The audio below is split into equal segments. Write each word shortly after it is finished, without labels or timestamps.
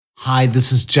Hi,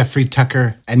 this is Jeffrey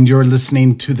Tucker, and you're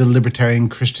listening to the Libertarian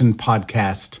Christian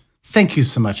Podcast. Thank you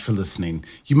so much for listening.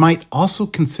 You might also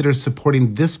consider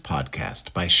supporting this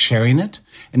podcast by sharing it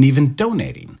and even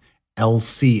donating.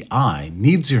 LCI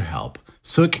needs your help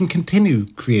so it can continue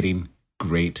creating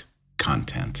great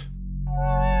content.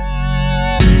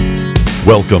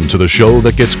 Welcome to the show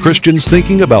that gets Christians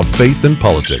thinking about faith and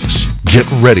politics. Get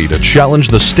ready to challenge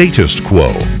the status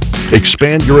quo,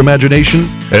 expand your imagination,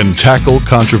 and tackle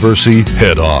controversy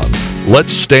head on.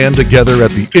 Let's stand together at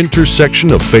the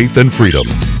intersection of faith and freedom.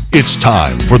 It's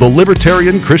time for the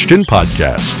Libertarian Christian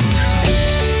Podcast.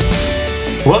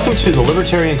 Welcome to the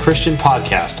Libertarian Christian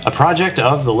Podcast, a project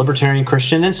of the Libertarian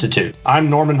Christian Institute. I'm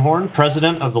Norman Horn,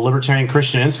 president of the Libertarian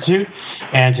Christian Institute,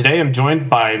 and today I'm joined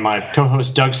by my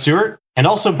co-host Doug Stewart, and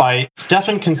also by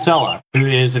Stephan Kinsella, who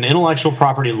is an intellectual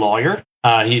property lawyer.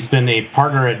 He's been a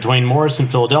partner at Duane Morris in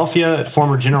Philadelphia,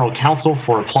 former general counsel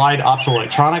for Applied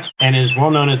Optoelectronics, and is well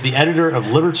known as the editor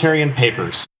of Libertarian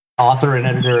Papers, author and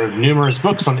editor of numerous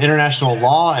books on international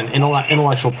law and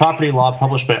intellectual property law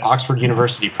published by Oxford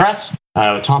University Press,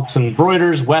 Thomson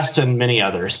Reuters, West, and many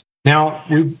others. Now,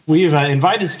 we've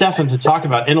invited Stephan to talk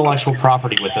about intellectual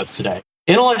property with us today.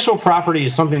 Intellectual property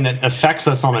is something that affects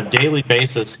us on a daily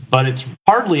basis, but it's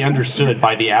hardly understood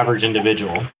by the average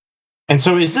individual. And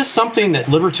so is this something that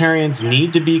libertarians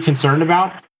need to be concerned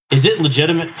about? Is it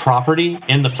legitimate property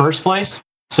in the first place?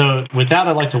 So with that,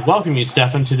 I'd like to welcome you,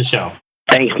 Stephan, to the show.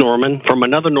 Thanks, Norman, from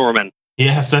another Norman.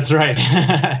 Yes, that's right.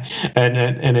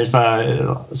 and if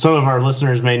some of our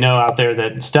listeners may know out there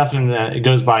that Stephan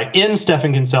goes by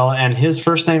Stephan Kinsella, and his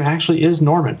first name actually is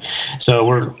Norman. So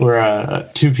we're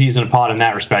two peas in a pod in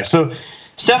that respect. So,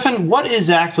 Stephan, what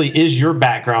exactly is your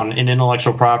background in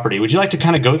intellectual property? Would you like to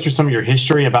kind of go through some of your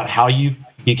history about how you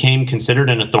became considered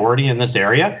an authority in this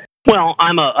area? Well,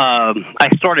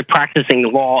 I started practicing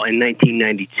law in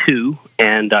 1992,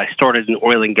 and I started in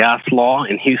oil and gas law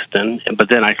in Houston, but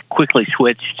then I quickly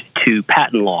switched to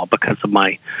patent law because of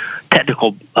my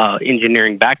technical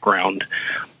engineering background,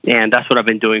 and that's what I've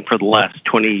been doing for the last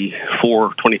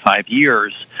 25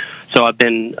 years. So I've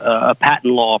been a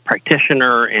patent law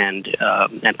practitioner, and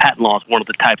patent law is one of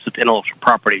the types of intellectual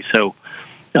property. So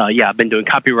I've been doing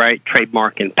copyright,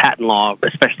 trademark, and patent law,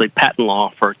 especially patent law,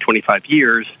 for 25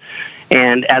 years.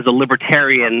 And as a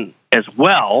libertarian as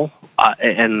well,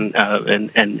 and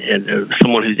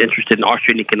someone who's interested in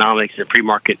Austrian economics and free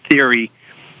market theory,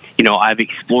 I've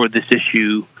explored this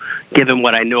issue given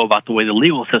what I know about the way the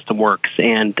legal system works.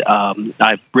 And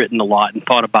I've written a lot and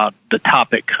thought about the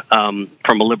topic from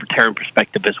a libertarian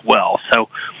perspective as well. So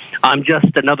I'm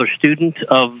just another student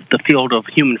of the field of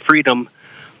human freedom.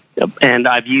 And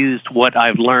I've used what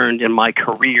I've learned in my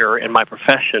career and my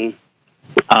profession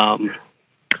to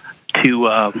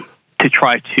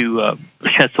try to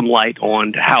shed some light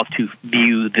on how to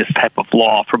view this type of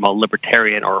law from a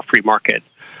libertarian or a free market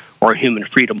or a human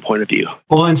freedom point of view.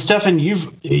 Well, and Stephan, you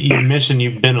mentioned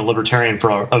you've been a libertarian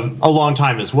for a long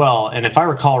time as well. And if I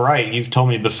recall right, you've told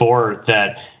me before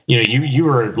that you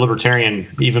were a libertarian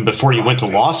even before you went to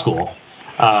law school.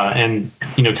 And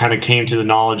kind of came to the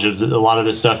knowledge of a lot of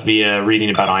this stuff via reading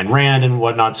about Ayn Rand and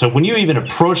whatnot. So when you even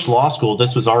approached law school,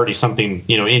 this was already something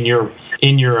in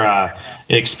your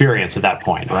experience at that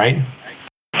point, right?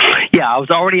 Yeah, I was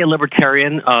already a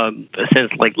libertarian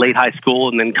since like late high school,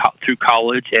 and then through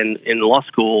college and in law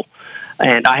school.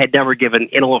 And I had never given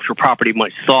intellectual property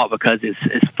much thought because it's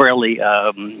a fairly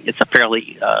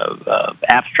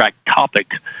abstract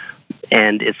topic,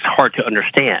 and it's hard to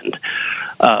understand.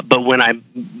 But when I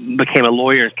became a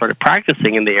lawyer and started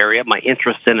practicing in the area, my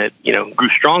interest in it, grew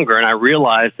stronger, and I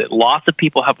realized that lots of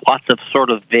people have lots of sort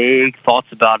of vague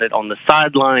thoughts about it on the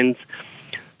sidelines.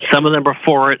 Some of them are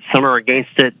for it, some are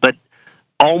against it, but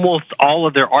almost all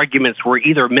of their arguments were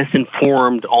either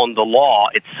misinformed on the law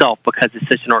itself because it's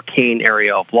such an arcane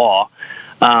area of law,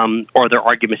 or their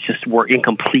arguments just were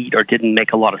incomplete or didn't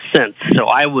make a lot of sense. So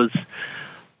I was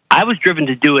driven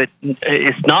to do it.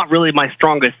 It's not really my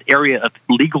strongest area of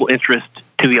legal interest,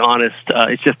 to be honest.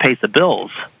 It just pays the bills.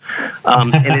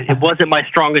 And it wasn't my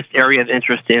strongest area of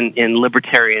interest in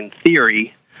libertarian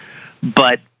theory,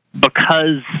 but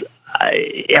because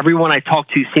everyone I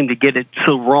talked to seemed to get it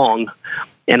so wrong,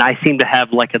 and I seemed to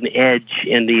have like an edge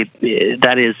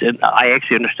I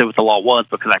actually understood what the law was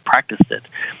because I practiced it.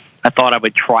 I thought I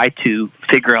would try to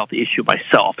figure out the issue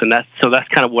myself, and that's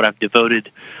kind of what I've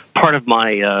devoted part of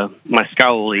my my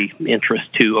scholarly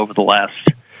interest to over the last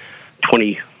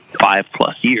 25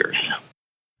 plus years.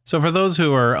 So for those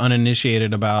who are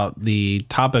uninitiated about the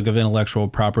topic of intellectual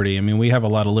property, I mean, we have a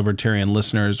lot of libertarian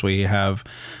listeners. We have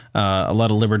a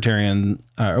lot of libertarian,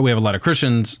 we have a lot of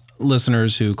Christians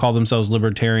listeners who call themselves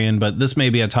libertarian, but this may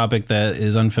be a topic that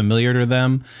is unfamiliar to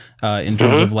them in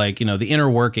terms of like, the inner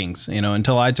workings,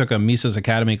 until I took a Mises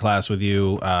Academy class with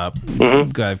you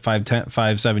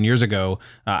 7 years ago,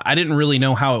 I didn't really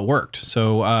know how it worked.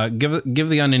 So give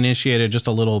the uninitiated just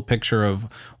a little picture of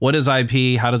what is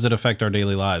IP, how does it affect our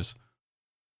daily lives?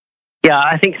 Yeah,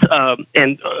 I think,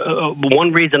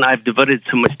 one reason I've devoted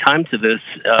so much time to this,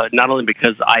 not only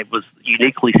because I was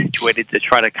uniquely situated to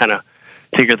try to kind of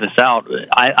figure this out,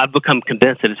 I've become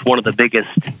convinced that it's one of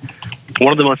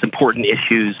the most important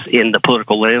issues in the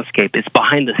political landscape. It's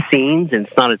behind the scenes and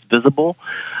it's not as visible.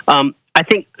 I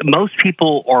think most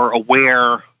people are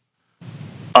aware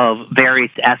of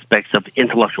various aspects of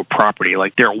intellectual property.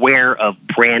 Like they're aware of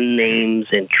brand names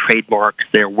and trademarks.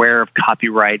 They're aware of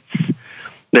copyrights.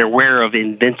 They're aware of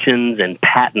inventions and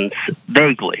patents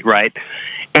vaguely, right?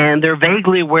 And they're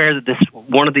vaguely aware that this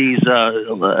one of these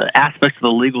aspects of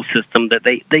the legal system that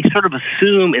they sort of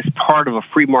assume is part of a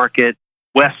free market,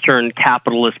 Western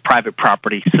capitalist private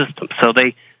property system. So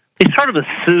they sort of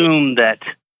assume that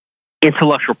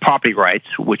intellectual property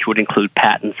rights, which would include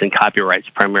patents and copyrights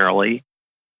primarily,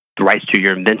 the rights to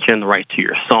your invention, the rights to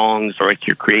your songs, the rights to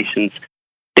your creations,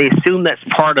 they assume that's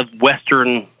part of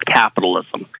Western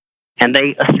capitalism. And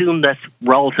they assume that's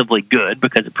relatively good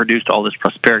because it produced all this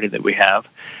prosperity that we have,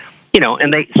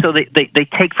 and they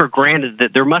take for granted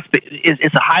that there must be,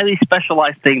 it's a highly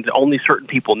specialized thing that only certain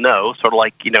people know, sort of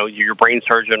like, your brain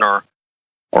surgeon or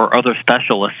other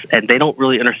specialists, and they don't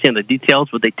really understand the details,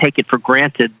 but they take it for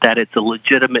granted that it's a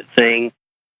legitimate thing.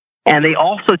 And they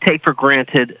also take for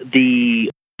granted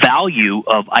the value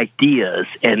of ideas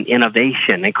and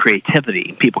innovation and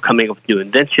creativity, people coming up with new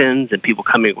inventions and people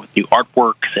coming up with new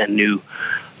artworks and new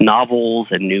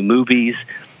novels and new movies.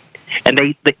 And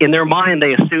they in their mind,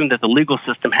 they assume that the legal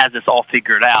system has this all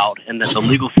figured out and that the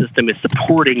legal system is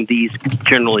supporting these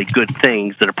generally good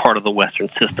things that are part of the Western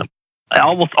system.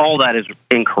 Almost all that is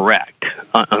incorrect,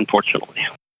 unfortunately.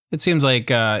 It seems like,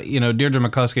 Deirdre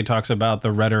McCluskey talks about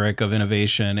the rhetoric of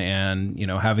innovation and,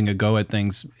 having a go at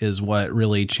things is what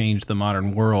really changed the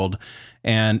modern world.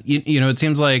 And, it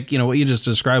seems like, what you just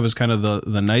described was kind of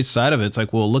the nice side of it. It's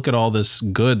like, well, look at all this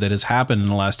good that has happened in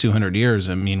the last 200 years.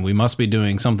 I mean, we must be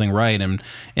doing something right.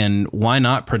 And why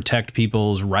not protect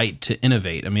people's right to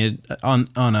innovate? I mean, on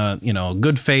a,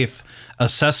 good faith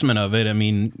assessment of it, I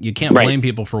mean, you can't blame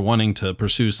people for wanting to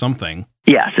pursue something.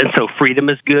 Yes. And so freedom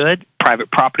is good. Private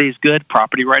property is good.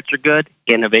 Property rights are good.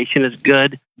 Innovation is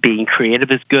good. Being creative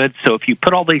is good. So if you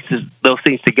put all those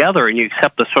things together and you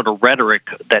accept the sort of rhetoric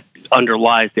that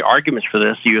underlies the arguments for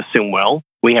this, you assume, well,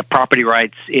 we have property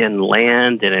rights in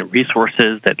land and in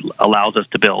resources that allows us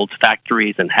to build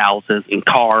factories and houses and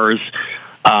cars.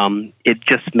 It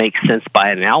just makes sense by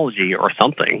analogy or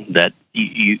something that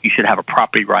you should have a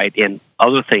property right in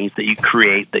other things that you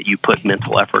create, that you put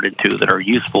mental effort into, that are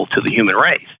useful to the human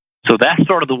race. So that's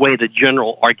sort of the way the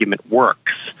general argument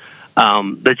works.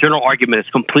 The general argument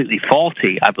is completely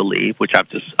faulty, I believe, which I've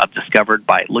discovered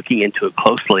by looking into it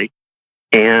closely.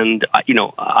 And,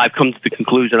 I've come to the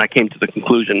conclusion, I came to the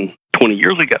conclusion 20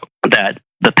 years ago, that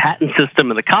the patent system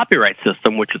and the copyright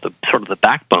system, which is sort of the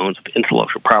backbones of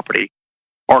intellectual property,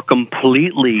 are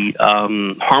completely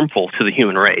harmful to the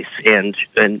human race and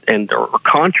are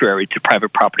contrary to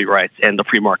private property rights and the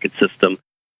free market system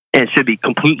and should be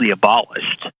completely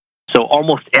abolished. So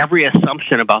almost every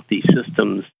assumption about these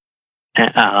systems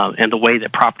and the way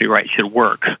that property rights should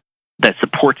work that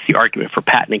supports the argument for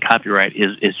patent and copyright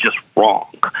is just wrong.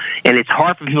 And it's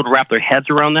hard for people to wrap their heads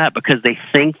around that because they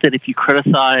think that if you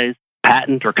criticize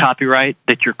patent or copyright,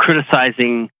 that you're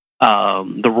criticizing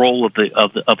the role of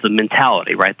the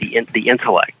mentality, right? The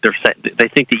intellect. They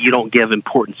think that you don't give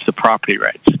importance to property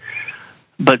rights.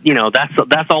 But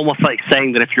that's almost like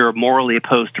saying that if you're morally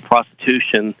opposed to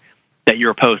prostitution, that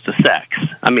you're opposed to sex.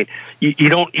 I mean, you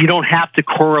don't have to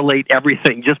correlate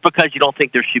everything. Just because you don't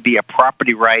think there should be a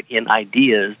property right in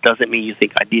ideas doesn't mean you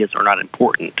think ideas are not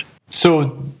important.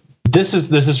 So this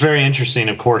is very interesting,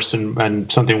 of course,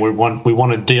 and something we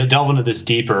want to delve into this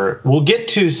deeper. We'll get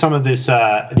to some of this,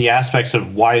 the aspects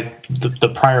of why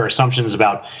the prior assumptions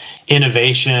about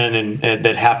innovation and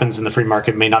that happens in the free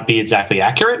market may not be exactly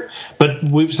accurate. But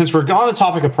since we're on the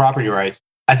topic of property rights,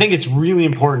 I think it's really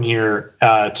important here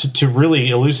to really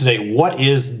elucidate what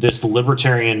is this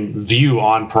libertarian view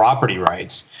on property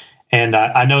rights. And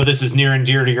I know this is near and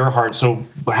dear to your heart. So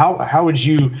how would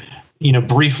you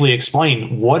briefly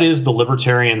explain what is the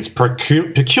libertarian's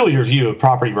peculiar view of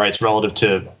property rights relative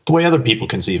to the way other people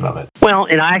conceive of it? Well,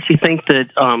 and I actually think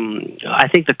that I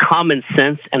think the common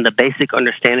sense and the basic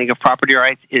understanding of property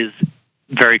rights is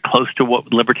very close to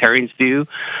what libertarians view.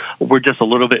 We're just a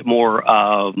little bit more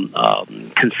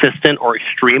consistent or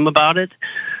extreme about it.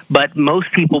 But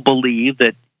most people believe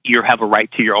that you have a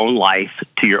right to your own life,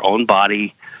 to your own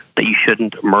body, that you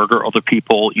shouldn't murder other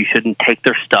people, you shouldn't take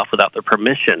their stuff without their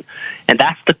permission. And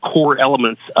that's the core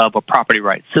elements of a property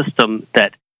rights system,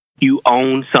 that you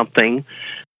own something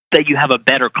that you have a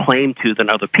better claim to than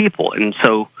other people. And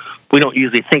so we don't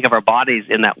usually think of our bodies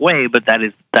in that way, but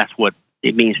that's what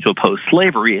it means to oppose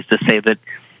slavery, is to say that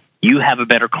you have a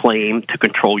better claim to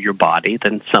control your body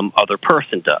than some other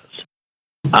person does.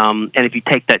 And if you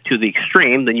take that to the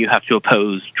extreme, then you have to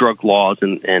oppose drug laws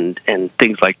and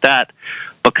things like that,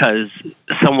 because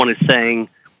someone is saying,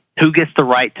 who gets the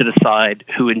right to decide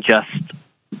who ingests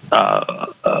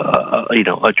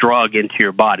a drug into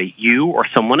your body, you or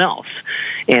someone else?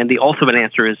 And the ultimate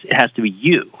answer is it has to be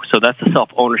you. So that's a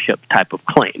self-ownership type of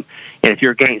claim. And if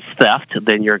you're against theft,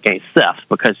 then you're against theft,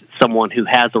 because someone who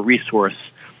has a resource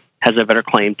has a better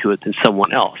claim to it than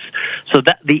someone else. So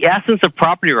that the essence of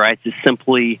property rights is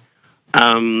simply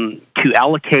to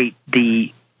allocate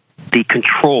the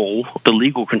control, the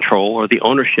legal control, or the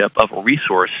ownership of a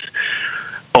resource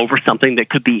over something that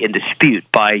could be in dispute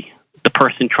by the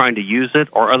person trying to use it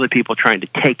or other people trying to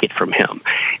take it from him.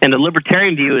 And the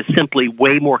libertarian view is simply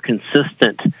way more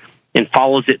consistent and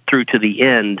follows it through to the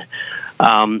end.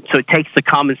 So it takes the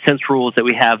common sense rules that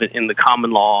we have in the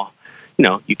common law.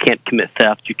 You can't commit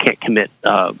theft, you can't commit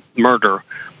murder.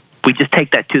 We just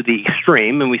take that to the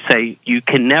extreme and we say you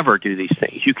can never do these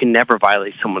things. You can never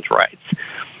violate someone's rights.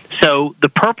 So the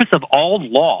purpose of all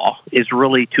law is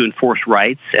really to enforce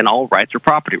rights, and all rights are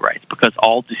property rights, because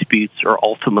all disputes are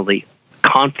ultimately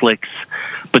conflicts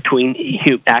between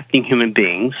acting human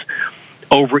beings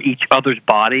over each other's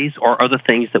bodies or other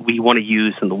things that we want to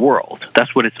use in the world.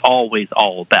 That's what it's always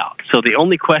all about. So the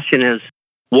only question is,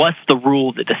 what's the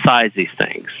rule that decides these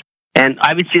things? And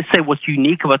I would just say what's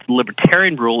unique about the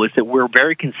libertarian rule is that we're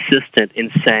very consistent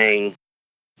in saying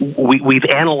we've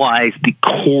analyzed the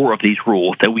core of these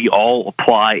rules that we all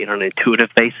apply in an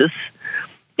intuitive basis.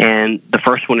 And the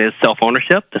first one is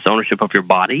self-ownership. That's ownership of your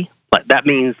body. But that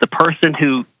means the person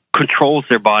who controls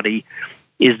their body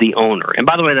is the owner. And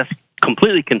by the way, that's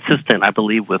completely consistent, I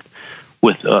believe, with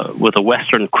a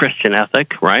Western Christian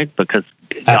ethic, right? Because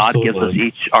God gives us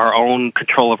each our own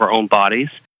control of our own bodies.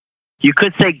 You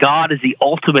could say God is the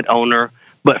ultimate owner,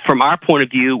 but from our point of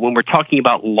view, when we're talking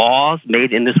about laws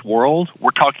made in this world,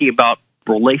 we're talking about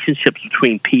relationships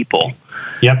between people.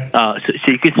 Yep.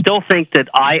 So you could still think that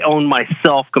I own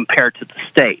myself compared to the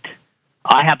state.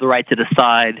 I have the right to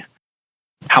decide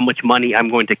how much money I'm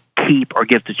going to keep or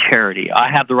give to charity. I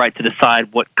have the right to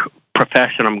decide what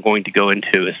profession I'm going to go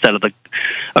into instead of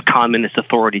a communist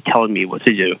authority telling me what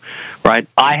to do, right?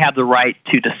 I have the right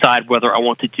to decide whether I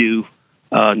want to do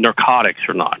narcotics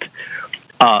or not.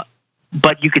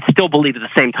 But you could still believe at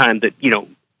the same time that,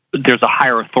 there's a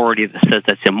higher authority that says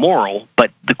that's immoral.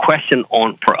 But the question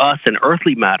for us in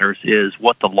earthly matters is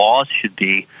what the laws should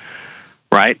be,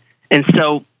 right? And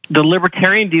so the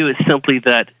libertarian view is simply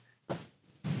that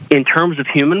in terms of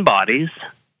human bodies,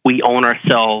 we own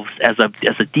ourselves as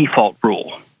a default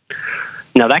rule.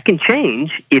 Now, that can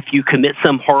change if you commit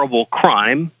some horrible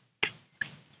crime,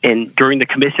 and during the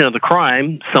commission of the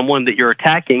crime, someone that you're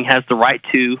attacking has the right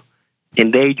to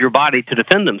invade your body to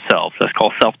defend themselves. That's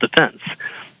called self-defense.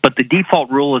 But the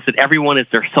default rule is that everyone is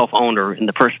their self-owner in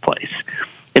the first place.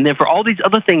 And then for all these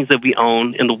other things that we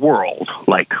own in the world,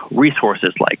 like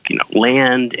resources like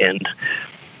land and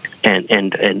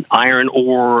iron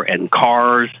ore and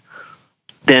cars,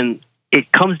 then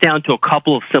it comes down to a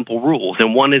couple of simple rules.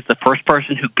 And one is the first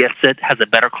person who gets it has a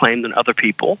better claim than other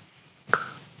people.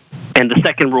 And the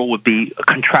second rule would be a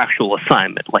contractual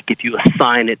assignment. Like if you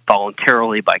assign it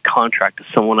voluntarily by contract to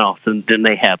someone else, then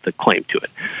they have the claim to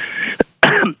it.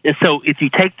 And so if you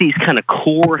take these kind of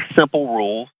core simple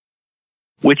rules,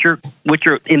 which are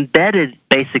embedded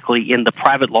basically in the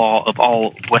private law of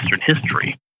all Western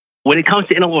history, when it comes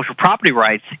to intellectual property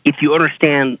rights, if you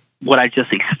understand what I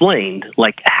just explained,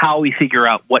 like how we figure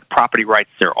out what property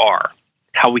rights there are,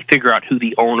 how we figure out who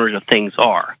the owners of things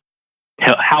are,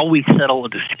 how we settle a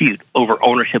dispute over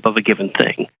ownership of a given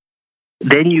thing,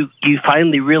 then you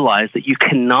finally realize that you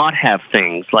cannot have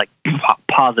things like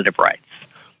positive rights.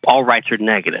 All rights are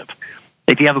negative.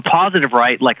 If you have a positive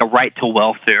right, like a right to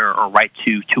welfare or right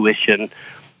to tuition,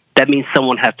 that means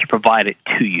someone has to provide it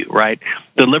to you, right?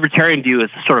 The libertarian view is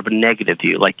sort of a negative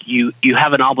view. Like you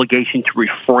have an obligation to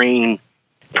refrain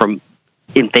from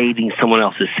invading someone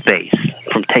else's space,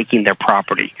 from taking their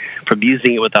property, from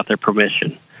using it without their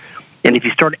permission. And if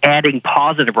you start adding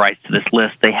positive rights to this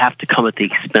list, they have to come at the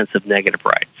expense of negative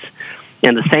rights.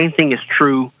 And the same thing is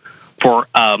true for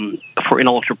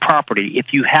intellectual property.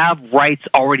 If you have rights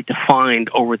already defined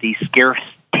over these scarce,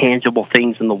 tangible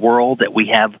things in the world that we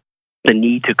have the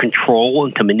need to control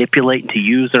and to manipulate and to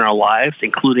use in our lives,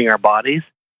 including our bodies,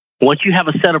 once you have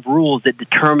a set of rules that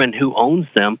determine who owns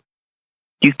them,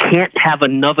 you can't have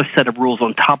another set of rules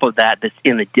on top of that that's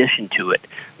in addition to it.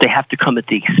 They have to come at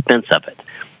the expense of it.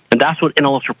 And that's what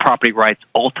intellectual property rights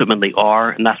ultimately are,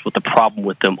 and that's what the problem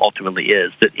with them ultimately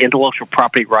is, that intellectual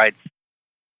property rights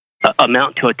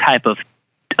amount to a type of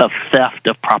theft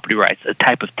of property rights, a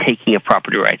type of taking of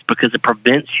property rights, because it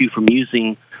prevents you from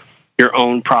using your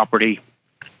own property,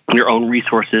 your own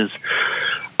resources,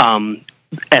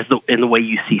 in the way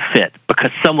you see fit,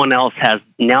 because someone else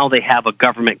they have a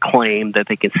government claim that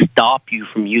they can stop you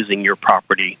from using your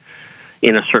property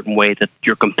in a certain way that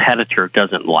your competitor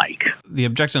doesn't like. The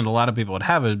objection that a lot of people would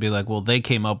have would be like, well, they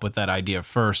came up with that idea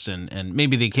first, and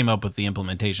maybe they came up with the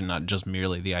implementation, not just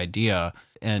merely the idea,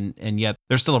 and yet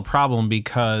there's still a problem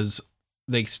because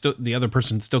the other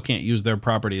person still can't use their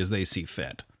property as they see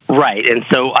fit. Right, and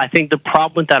so I think the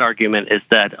problem with that argument is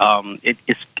that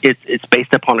it's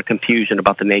based upon a confusion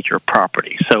about the nature of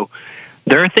property. So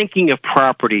they're thinking of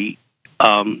property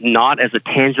not as a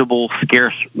tangible,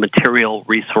 scarce material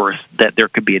resource that there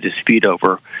could be a dispute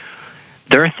over.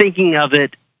 They're thinking of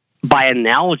it by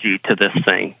analogy to this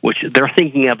thing, which they're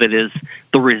thinking of it as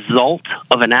the result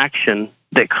of an action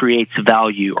that creates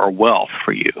value or wealth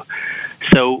for you.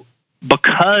 So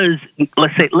because,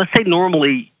 let's say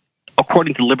normally,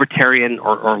 according to libertarian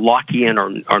or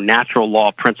Lockean or natural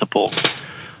law principles,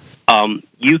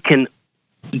 you can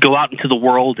go out into the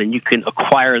world and you can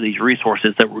acquire these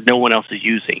resources that no one else is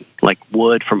using, like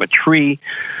wood from a tree,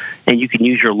 and you can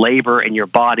use your labor and your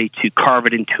body to carve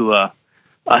it into a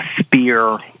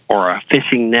spear or a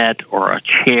fishing net or a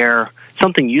chair,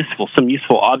 something useful, some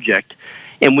useful object.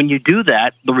 And when you do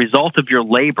that, the result of your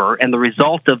labor and the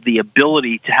result of the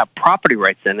ability to have property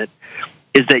rights in it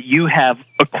is that you have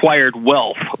acquired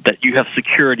wealth that you have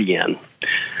security in.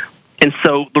 And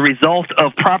so the result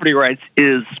of property rights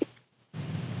is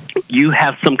you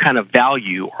have some kind of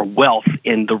value or wealth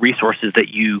in the resources that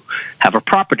you have a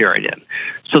property right in.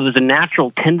 So there's a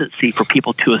natural tendency for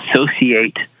people to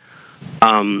associate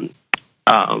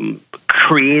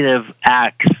creative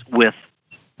acts with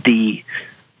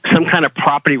some kind of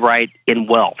property right in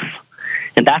wealth.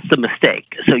 And that's the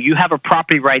mistake. So you have a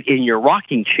property right in your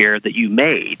rocking chair that you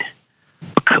made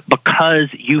because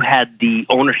you had the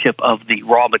ownership of the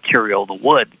raw material, the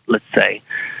wood, let's say,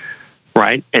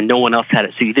 right? And no one else had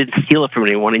it. So you didn't steal it from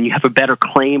anyone, and you have a better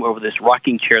claim over this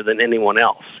rocking chair than anyone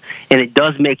else. And it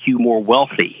does make you more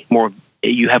wealthy,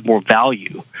 you have more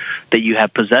value that you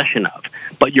have possession of.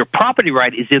 But your property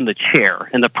right is in the chair,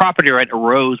 and the property right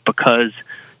arose because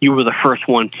you were the first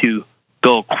one to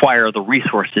go acquire the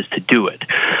resources to do it.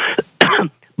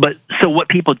 But so what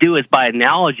people do is, by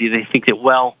analogy, they think that,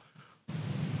 well,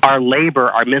 our labor,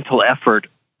 our mental effort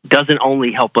doesn't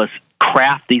only help us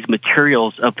craft these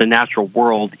materials of the natural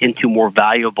world into more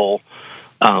valuable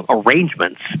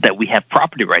arrangements that we have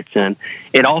property rights in.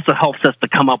 It also helps us to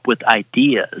come up with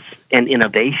ideas and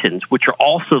innovations, which are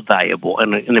also valuable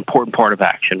and an important part of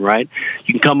action, right?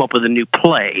 You can come up with a new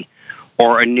play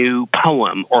or a new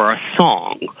poem or a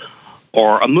song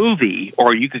or a movie,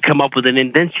 or you could come up with an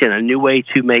invention, a new way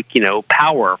to make,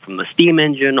 power from the steam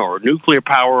engine or nuclear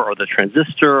power or the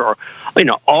transistor or,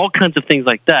 all kinds of things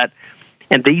like that.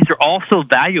 And these are also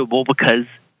valuable because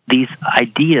these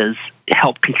ideas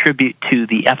help contribute to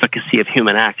the efficacy of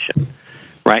human action,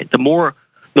 right? The more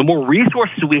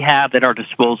resources we have at our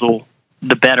disposal,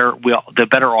 the better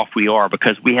off we are,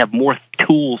 because we have more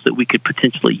tools that we could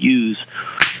potentially use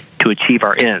to achieve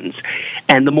our ends.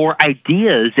 And the more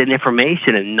ideas and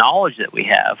information and knowledge that we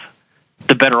have,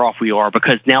 the better off we are,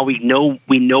 because now we know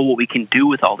what we can do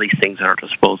with all these things at our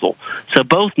disposal. So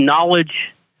both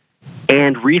knowledge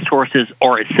and resources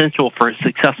are essential for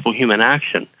successful human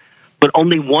action, but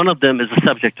only one of them is a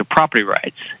subject of property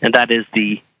rights, and that is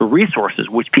the resources,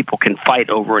 which people can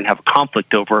fight over and have a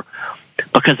conflict over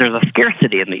because there's a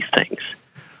scarcity in these things.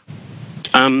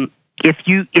 If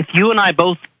you and I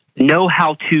both know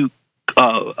how to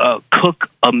cook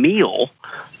a meal,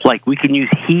 like we can use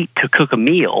heat to cook a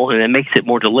meal, and it makes it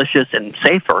more delicious and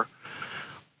safer,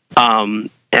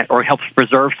 or helps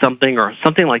preserve something or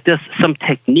something like this, some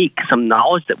technique, some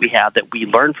knowledge that we have that we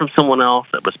learned from someone else,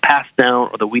 that was passed down,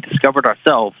 or that we discovered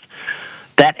ourselves,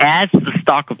 that adds to the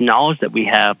stock of knowledge that we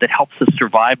have that helps us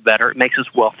survive better. It makes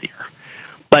us wealthier.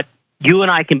 But you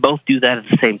and I can both do that at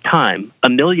the same time.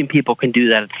 1 million people can do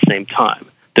that at the same time.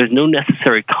 There's no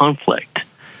necessary conflict.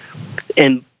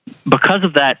 And because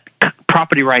of that,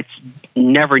 property rights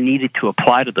never needed to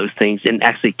apply to those things and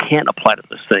actually can't apply to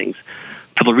those things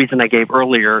for the reason I gave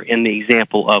earlier in the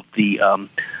example of the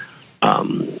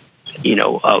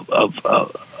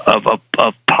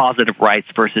of positive rights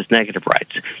versus negative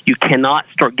rights. You cannot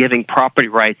start giving property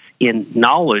rights in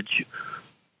knowledge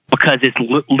because it's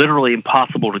literally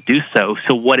impossible to do so.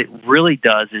 So what it really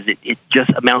does is it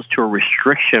just amounts to a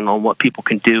restriction on what people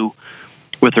can do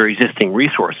with their existing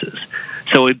resources.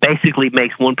 So it basically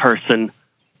makes one person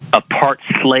a part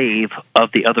slave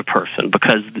of the other person,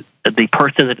 because the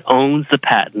person that owns the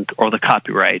patent or the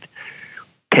copyright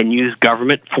can use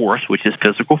government force, which is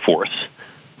physical force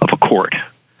of a court,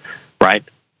 right,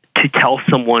 to tell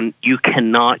someone you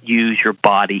cannot use your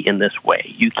body in this way.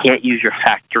 You can't use your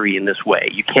factory in this way.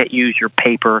 You can't use your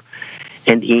paper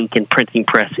and ink and printing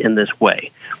press in this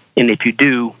way. And if you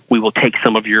do, we will take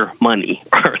some of your money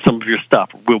or some of your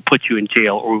stuff. We'll put you in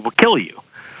jail or we will kill you.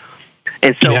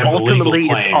 And so ultimately,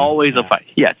 it's always a fight.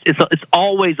 Yes, it's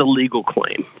always a legal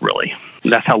claim, really.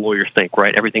 That's how lawyers think,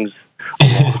 right? Everything's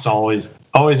it's always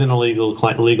an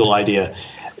legal idea.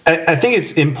 I think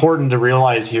it's important to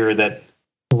realize here that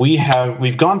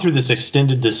we've gone through this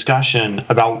extended discussion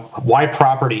about why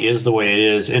property is the way it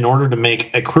is in order to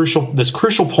make this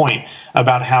crucial point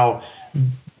about how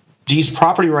these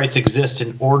property rights exist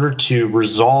in order to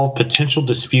resolve potential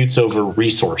disputes over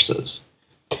resources.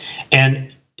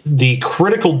 And the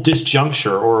critical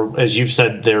disjuncture, or as you've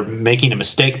said, they're making a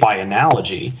mistake by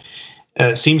analogy,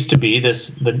 seems to be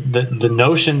the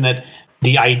notion that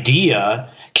the idea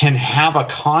can have a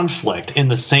conflict in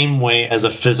the same way as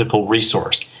a physical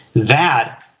resource.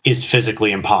 That is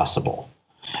physically impossible.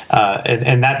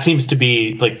 And that seems to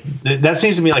be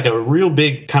like a real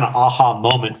big kind of aha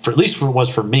moment, for at least for it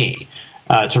was for me,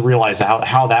 to realize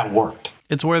how that worked.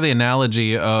 It's where the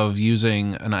analogy of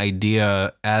using an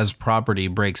idea as property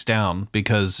breaks down,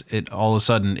 because it all of a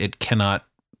sudden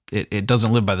it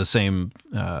doesn't live by the same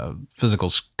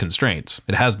physical constraints.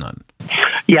 It has none.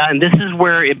 Yeah, and this is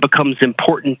where it becomes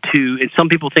important and some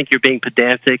people think you're being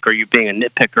pedantic or you're being a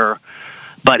nitpicker,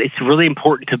 but it's really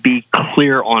important to be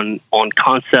clear on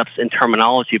concepts and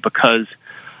terminology because,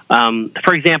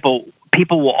 for example,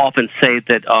 people will often say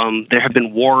that there have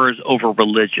been wars over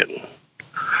religion.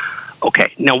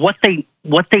 Okay, now what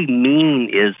they mean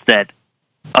is that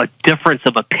a difference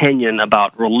of opinion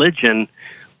about religion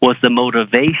was the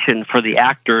motivation for the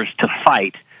actors to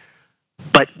fight,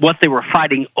 but what they were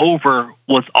fighting over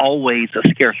was always a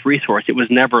scarce resource. They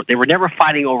were never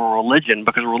fighting over religion,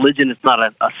 because religion is not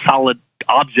a solid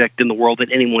object in the world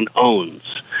that anyone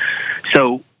owns.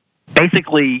 So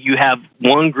basically you have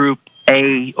one group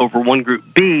A over one group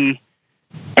B,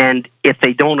 and if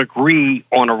they don't agree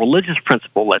on a religious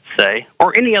principle, let's say,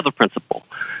 or any other principle,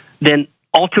 then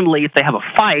ultimately if they have a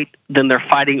fight, then they're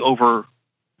fighting over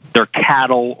their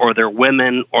cattle or their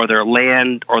women or their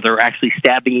land, or they're actually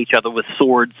stabbing each other with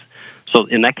swords. So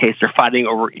in that case, they're fighting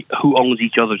over who owns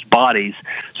each other's bodies.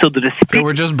 So the dispute. If it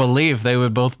were just belief, they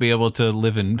would both be able to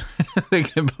live in. They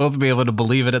can both be able to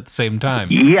believe it at the same time.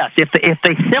 Yes, if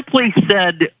they simply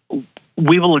said,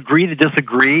 we will agree to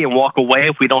disagree and walk away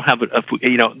if we don't have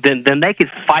then they could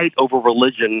fight over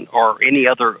religion or any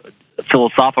other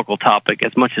philosophical topic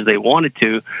as much as they wanted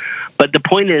to. But the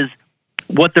point is,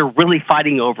 what they're really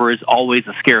fighting over is always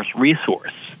a scarce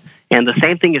resource. And the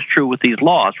same thing is true with these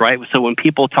laws, right? So when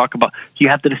people talk about, you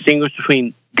have to distinguish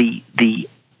between the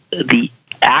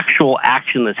actual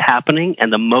action that's happening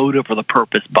and the motive or the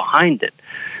purpose behind it.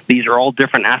 These are all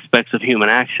different aspects of human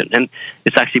action. And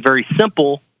it's actually very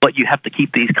simple, but you have to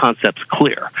keep these concepts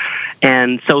clear.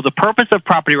 And so the purpose of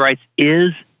property rights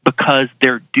is because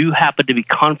there do happen to be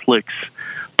conflicts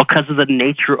because of the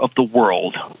nature of the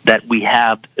world that we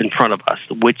have in front of us,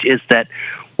 which is that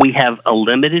we have a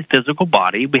limited physical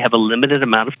body, we have a limited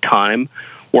amount of time,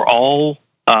 we're all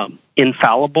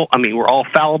infallible. I mean, we're all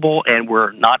fallible, and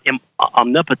we're not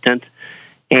omnipotent,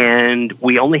 and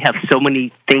we only have so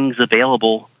many things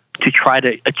available to try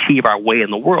to achieve our way in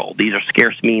the world. These are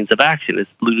scarce means of action, as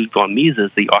Ludwig von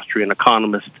Mises, the Austrian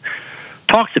economist,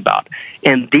 talks about.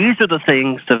 And these are the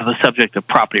things that are the subject of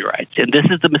property rights. And this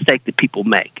is the mistake that people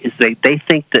make, is they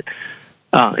think that,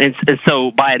 and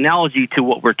so by analogy to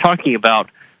what we're talking about,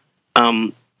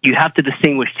 you have to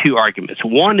distinguish two arguments.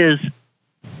 One is,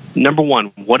 number one,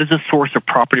 what is the source of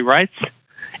property rights?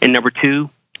 And number two,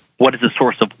 what is the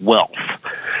source of wealth?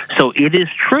 So it is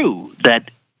true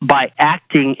that by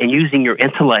acting and using your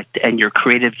intellect and your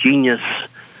creative genius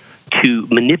to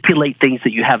manipulate things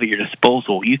that you have at your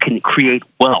disposal, you can create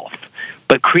wealth.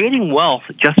 But creating wealth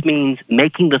just means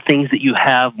making the things that you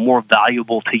have more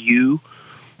valuable to you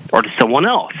or to someone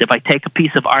else. If I take a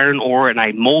piece of iron ore and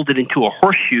I mold it into a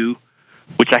horseshoe,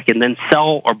 which I can then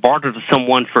sell or barter to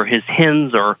someone for his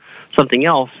hens or something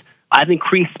else, I've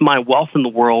increased my wealth in the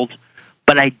world,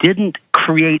 but I didn't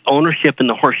create ownership in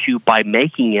the horseshoe by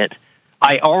making it.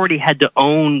 I already had to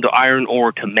own the iron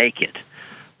ore to make it,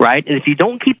 right? And if you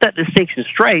don't keep that distinction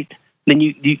straight, then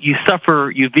you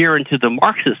veer into the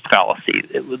Marxist fallacy,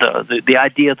 the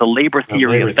idea of the labor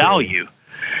theory of value,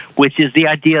 which is the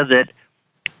idea that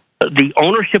the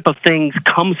ownership of things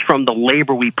comes from the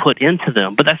labor we put into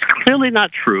them. But that's clearly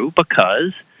not true,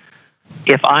 because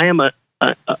if I am a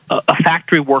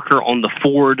factory worker on the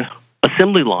Ford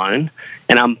assembly line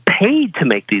and I'm paid to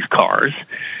make these cars,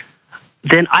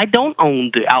 then I don't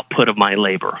own the output of my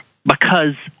labor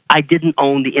because I didn't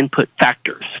own the input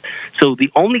factors. So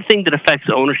the only thing that affects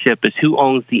ownership is who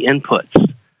owns the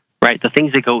inputs, right? The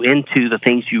things that go into the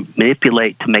things you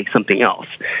manipulate to make something else.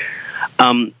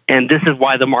 And this is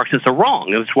why the Marxists are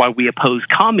wrong. It's why we oppose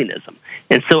communism.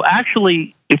 And so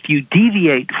actually, if you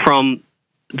deviate from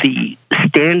the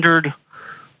standard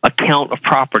account of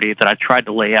property that I tried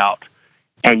to lay out,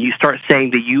 and you start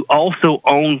saying that you also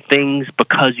own things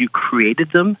because you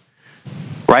created them,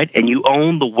 right, and you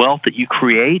own the wealth that you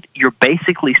create, you're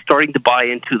basically starting to buy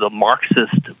into the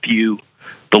Marxist view,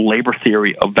 the labor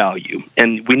theory of value.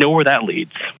 And we know where that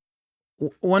leads.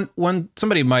 One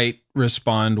somebody might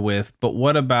respond with, but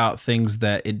what about things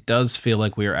that it does feel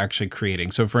like we are actually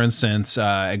creating? So for instance,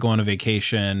 I go on a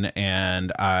vacation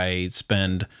and I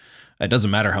spend, it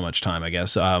doesn't matter how much time, I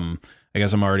guess. I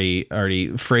guess I'm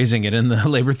already phrasing it in the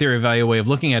labor theory of value way of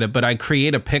looking at it, but I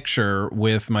create a picture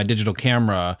with my digital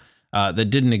camera that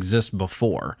didn't exist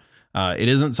before. It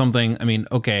isn't something, I mean,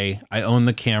 okay, I own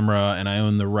the camera and I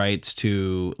own the rights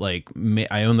to, like,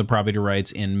 I own the property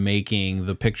rights in making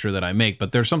the picture that I make,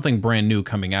 but there's something brand new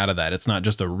coming out of that. It's not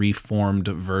just a reformed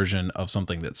version of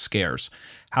something that's scarce.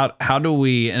 How do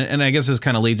we, and I guess this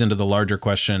kind of leads into the larger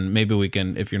question, maybe we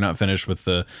can, if you're not finished with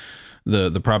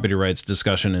the property rights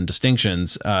discussion and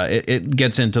distinctions, it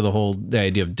gets into the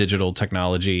idea of digital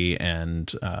technology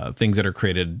and things that are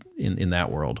created in that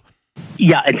world.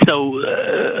 Yeah, and so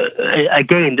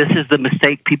again, this is the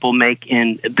mistake people make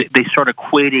in they start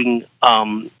equating,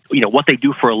 what they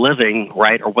do for a living,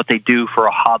 right, or what they do for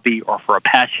a hobby or for a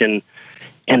passion,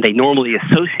 and they normally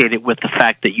associate it with the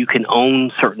fact that you can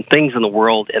own certain things in the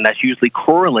world, and that's usually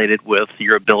correlated with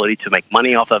your ability to make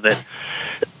money off of it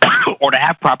or to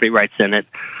have property rights in it.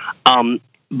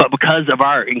 But because of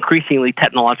our increasingly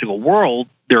technological world,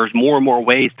 there's more and more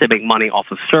ways to make money off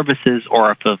of services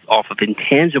or off of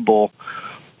intangible,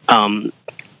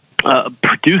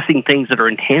 producing things that are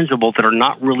intangible that are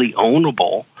not really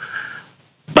ownable.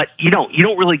 But you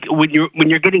don't really, when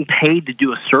you're getting paid to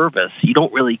do a service, you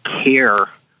don't really care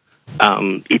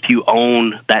if you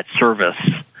own that service.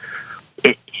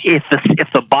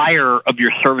 If the buyer of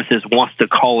your services wants to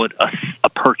call it a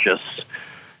purchase,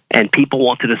 and people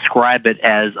want to describe it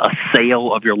as a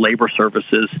sale of your labor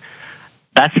services,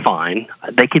 that's fine.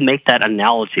 They can make that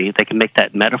analogy. They can make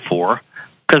that metaphor,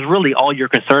 because really all you're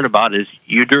concerned about is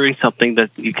you're doing something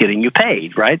that you're getting you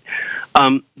paid, right?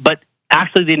 But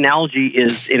actually the analogy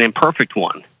is an imperfect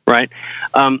one, right?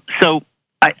 So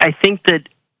I think that,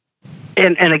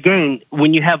 and again,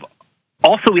 when you have,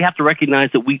 also we have to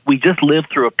recognize that we just lived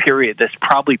through a period that's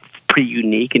probably pretty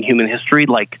unique in human history,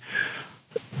 like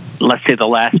let's say the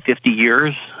last 50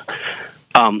 years,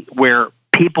 where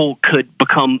people could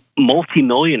become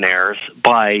multimillionaires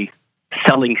by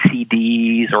selling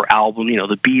CDs or albums,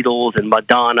 the Beatles and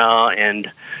Madonna,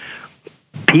 and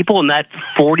people in that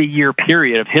 40-year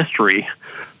period of history,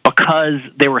 because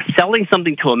they were selling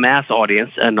something to a mass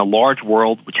audience in a large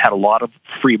world which had a lot of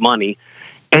free money,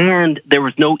 and there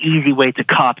was no easy way to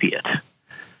copy it.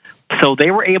 So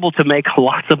they were able to make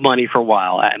lots of money for a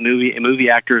while, movie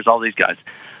actors, all these guys.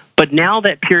 But now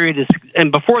that period is,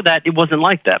 and before that, it wasn't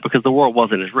like that because the world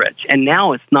wasn't as rich. And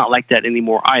now it's not like that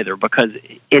anymore either, because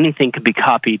anything can be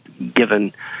copied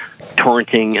given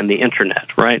torrenting and the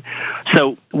internet, right?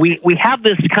 So we have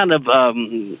this kind of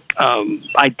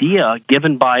idea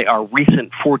given by our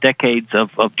recent 4 decades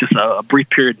of just a brief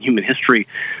period in human history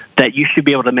that you should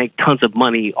be able to make tons of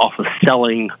money off of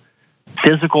selling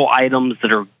physical items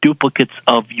that are duplicates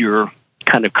of your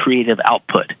kind of creative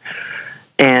output.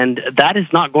 And that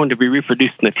is not going to be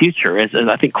reproduced in the future. As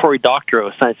I think Cory Doctorow,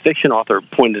 a science fiction author,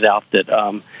 pointed out that,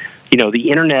 the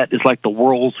internet is like the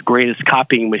world's greatest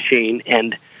copying machine.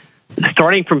 And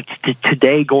starting from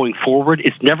today going forward,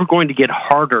 it's never going to get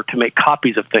harder to make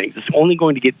copies of things. It's only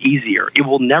going to get easier. It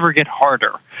will never get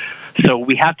harder. So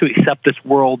we have to accept this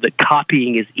world that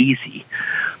copying is easy.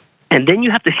 And then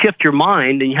you have to shift your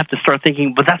mind and you have to start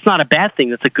thinking, but that's not a bad thing.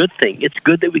 That's a good thing. It's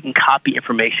good that we can copy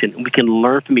information and we can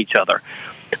learn from each other.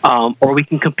 or we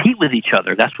can compete with each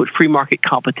other. That's what free market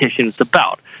competition is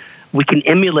about. We can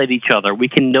emulate each other. We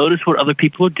can notice what other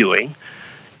people are doing,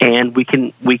 and we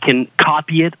can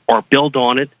copy it or build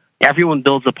on it. Everyone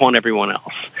builds upon everyone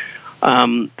else.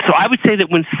 So I would say that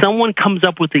when someone comes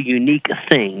up with a unique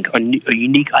thing, a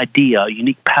unique idea, a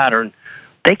unique pattern,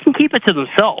 they can keep it to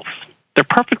themselves. They're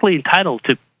perfectly entitled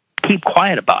to keep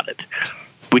quiet about it.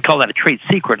 We call that a trade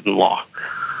secret in law.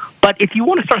 But if you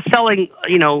want to start selling,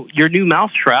 your new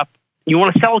mousetrap, you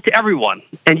want to sell it to everyone,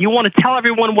 and you want to tell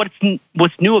everyone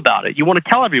what's new about it. You want to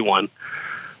tell everyone,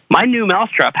 my new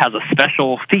mousetrap has a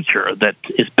special feature that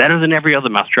is better than every other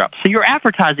mousetrap. So you're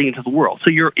advertising it to the world. So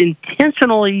you're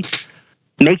intentionally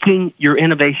making your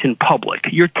innovation public.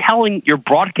 You're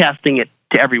broadcasting it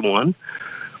to everyone.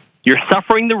 You're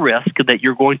suffering the risk that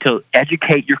you're going to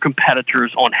educate your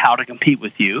competitors on how to compete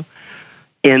with you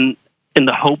in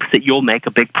the hopes that you'll make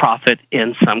a big profit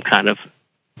in some kind of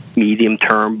medium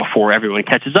term before everyone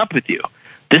catches up with you.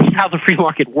 This is how the free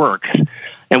market works.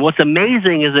 And what's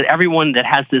amazing is that everyone that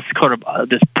has this sort of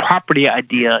this property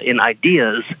idea in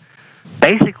ideas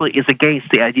basically is against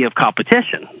the idea of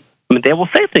competition. I mean, they will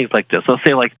say things like this. They'll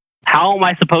say, like, how am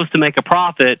I supposed to make a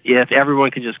profit if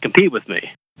everyone can just compete with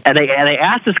me? And they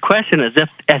ask this question as if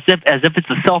it's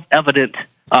a self-evident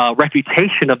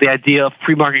refutation of the idea of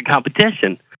free market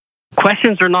competition.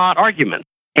 Questions are not arguments.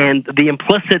 And the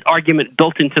implicit argument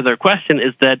built into their question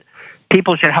is that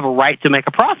people should have a right to make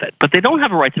a profit, but they don't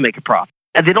have a right to make a profit,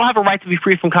 and they don't have a right to be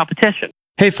free from competition.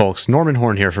 Hey folks, Norman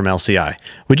Horn here from LCI.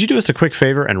 Would you do us a quick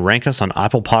favor and rank us on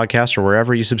Apple Podcasts or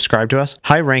wherever you subscribe to us?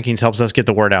 High rankings helps us get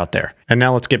the word out there. And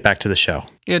now let's get back to the show.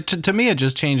 Yeah, to me, it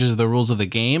just changes the rules of the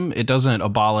game. It doesn't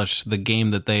abolish the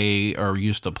game that they are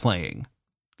used to playing.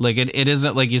 Like, it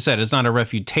isn't, like you said, it's not a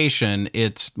refutation.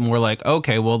 It's more like,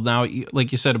 okay, well, now,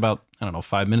 like you said about,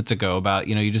 5 minutes ago, about,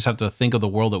 you just have to think of the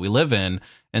world that we live in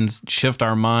and shift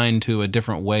our mind to a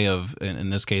different way of,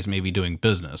 in this case, maybe doing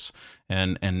business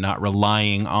and not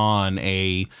relying on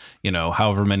a,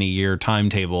 however many year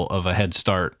timetable of a head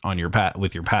start on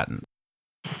with your patent.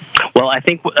 Well, I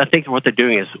think what they're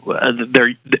doing is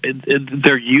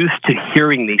they're used to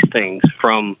hearing these things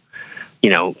from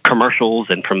commercials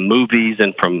and from movies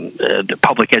and from the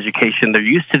public education. They're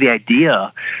used to the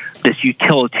idea, this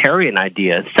utilitarian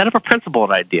idea, instead of a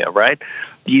principled idea, right?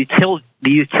 The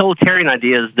utilitarian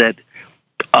idea is that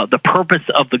the purpose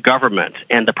of the government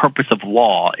and the purpose of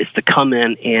law is to come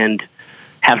in and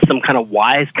have some kind of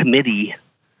wise committee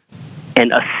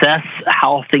and assess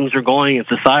how things are going in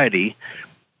society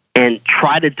and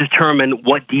try to determine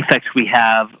what defects we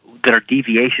have that are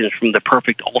deviations from the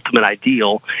perfect ultimate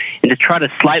ideal, and to try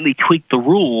to slightly tweak the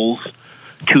rules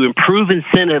to improve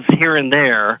incentives here and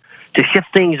there, to shift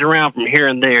things around from here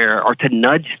and there, or to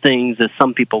nudge things, as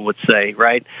some people would say,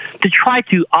 right? To try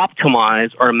to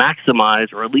optimize or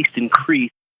maximize or at least increase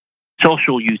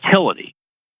social utility.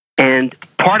 And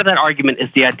part of that argument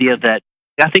is the idea that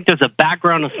I think there's a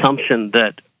background assumption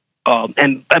that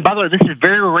and by the way, this is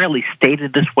very rarely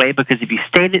stated this way, because if you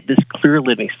state it this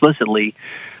clearly and explicitly,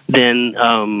 then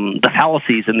the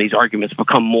fallacies in these arguments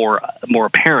become more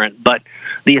apparent. But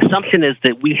the assumption is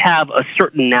that we have a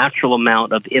certain natural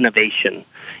amount of innovation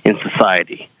in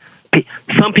society.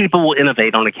 Some people will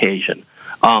innovate on occasion.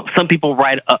 Some people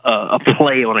write a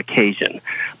play on occasion.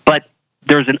 But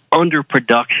there's an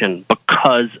underproduction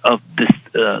because of this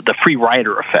the free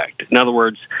rider effect. In other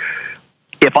words,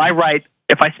 if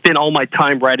I spend all my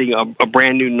time writing a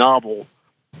brand new novel,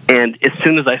 and as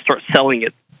soon as I start selling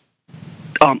it,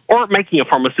 or making a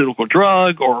pharmaceutical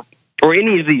drug, or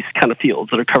any of these kind of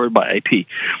fields that are covered by IP,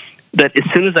 that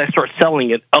as soon as I start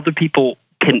selling it, other people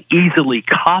can easily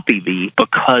copy me,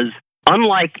 because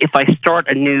unlike if I start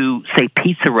a new, say,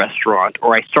 pizza restaurant,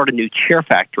 or I start a new chair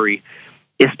factory,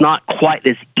 it's not quite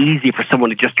as easy for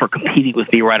someone to just start competing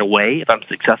with me right away if I'm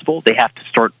successful. They have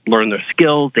to learn their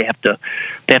skills. They have to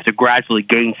gradually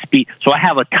gain speed. So I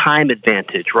have a time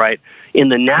advantage, right? In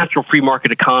the natural free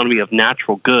market economy of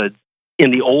natural goods,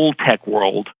 in the old tech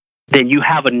world, then you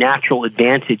have a natural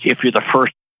advantage if you're the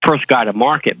first guy to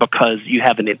market, because you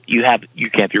have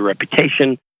your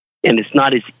reputation, and it's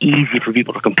not as easy for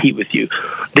people to compete with you.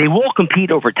 They will compete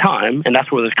over time, and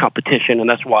that's where there's competition, and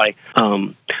that's why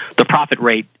the profit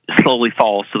rate slowly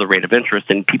falls to the rate of interest,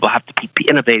 and people have to keep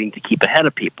innovating to keep ahead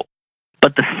of people.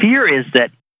 But the fear is that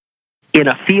in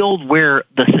a field where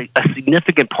a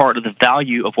significant part of the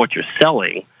value of what you're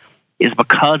selling is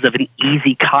because of an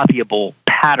easy copyable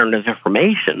pattern of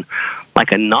information,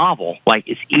 like a novel, like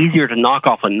it's easier to knock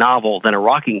off a novel than a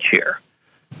rocking chair,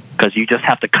 because you just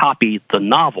have to copy the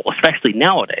novel, especially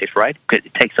nowadays, right?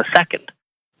 It takes a second.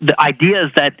 The idea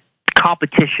is that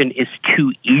competition is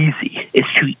too easy.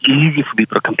 It's too easy for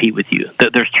people to compete with you.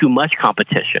 There's too much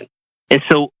competition. And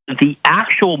so the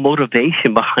actual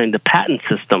motivation behind the patent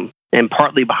system and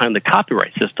partly behind the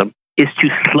copyright system is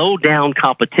to slow down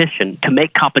competition, to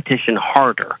make competition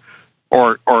harder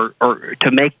or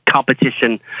to make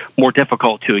competition more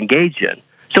difficult to engage in.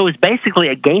 So it's basically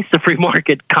against the free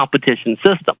market competition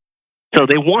system. So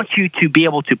they want you to be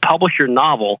able to publish your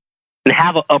novel and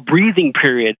have a breathing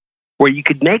period where you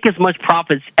could make as much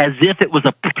profits as if it was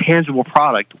a tangible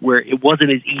product where it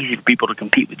wasn't as easy for people to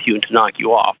compete with you and to knock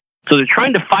you off. So they're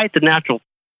trying to fight the natural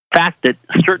fact that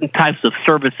certain types of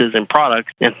services and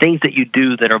products and things that you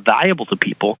do that are valuable to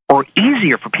people are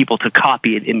easier for people to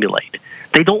copy and emulate.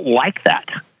 They don't like that.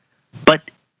 But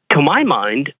to my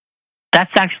mind,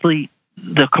 that's actually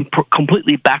the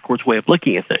completely backwards way of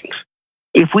looking at things.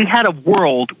 If we had a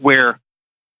world where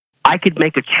I could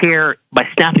make a chair by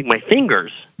snapping my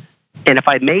fingers, and if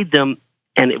I made them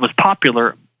and it was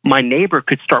popular, my neighbor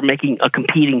could start making a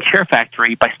competing chair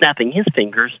factory by snapping his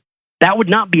fingers, that would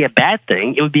not be a bad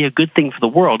thing. It would be a good thing for the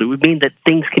world. It would mean that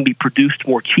things can be produced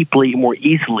more cheaply, more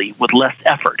easily, with less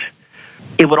effort.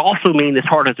 It would also mean it's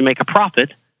harder to make a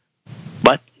profit,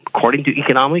 but according to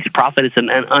economics, profit is an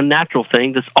unnatural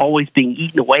thing that's always being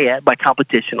eaten away at by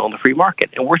competition on the free market.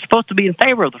 And we're supposed to be in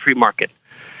favor of the free market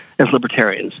as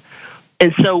libertarians.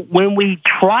 And so when we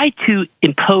try to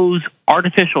impose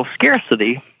artificial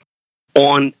scarcity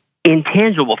on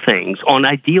intangible things, on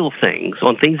ideal things,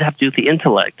 on things that have to do with the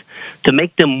intellect, to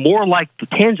make them more like the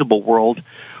tangible world,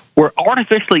 we're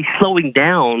artificially slowing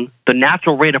down the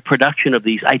natural rate of production of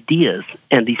these ideas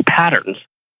and these patterns,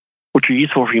 which are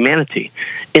useful for humanity,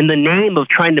 in the name of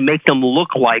trying to make them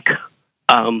look like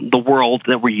the world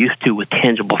that we're used to with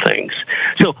tangible things.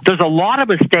 So there's a lot of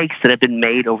mistakes that have been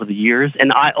made over the years,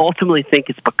 and I ultimately think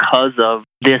it's because of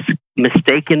this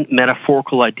mistaken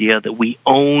metaphorical idea that we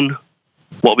own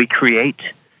what we create,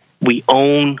 we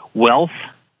own wealth,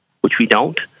 which we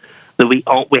don't, that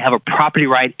we have a property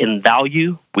right in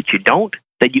value, which you don't,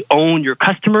 that you own your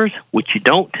customers, which you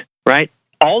don't, right?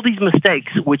 All these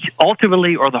mistakes, which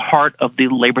ultimately are the heart of the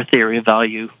labor theory of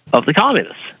value of the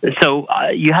communists. And so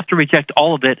you have to reject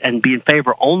all of it and be in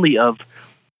favor only of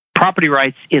property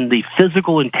rights in the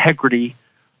physical integrity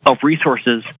of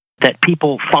resources that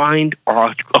people find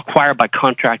or acquire by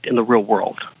contract in the real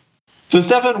world. So,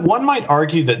 Stefan, one might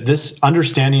argue that this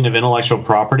understanding of intellectual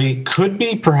property could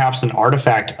be perhaps an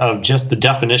artifact of just the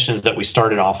definitions that we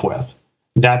started off with,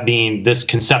 that being this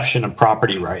conception of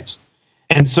property rights.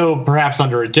 And so perhaps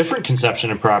under a different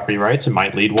conception of property rights, it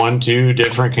might lead one to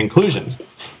different conclusions.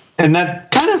 And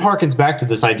that kind of harkens back to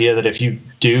this idea that if you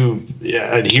do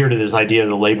adhere to this idea of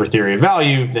the labor theory of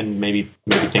value, then maybe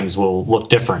things will look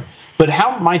different. But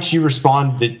how might you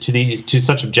respond to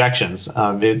such objections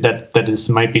that this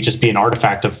might just be an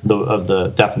artifact of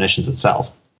the definitions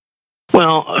itself?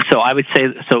 Well, so I would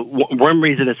say, so one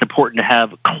reason it's important to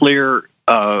have clear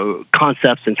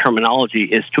concepts and terminology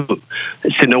is to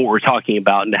know what we're talking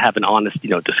about and to have an honest,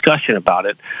 discussion about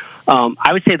it.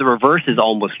 I would say the reverse is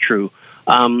almost true.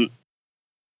 The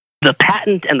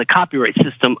patent and the copyright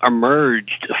system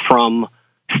emerged from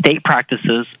state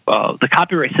practices. The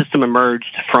copyright system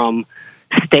emerged from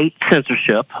state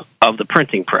censorship of the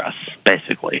printing press,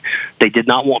 basically. They did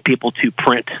not want people to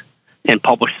print and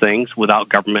publish things without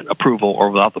government approval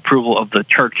or without the approval of the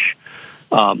church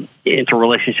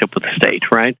interrelationship with the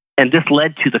state, right? And this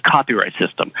led to the copyright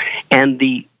system. And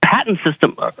the patent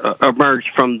system emerged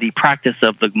from the practice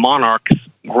of the monarchs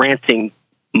granting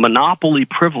monopoly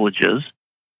privileges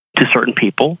to certain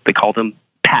people. They call them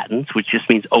patents, which just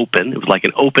means open. It was like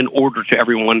an open order to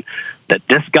everyone that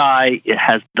this guy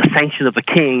has the sanction of the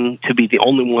king to be the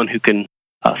only one who can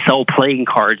sell playing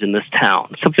cards in this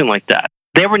town, something like that.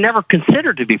 They were never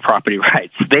considered to be property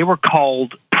rights. They were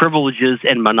called privileges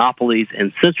and monopolies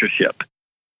and censorship.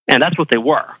 And that's what they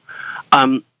were.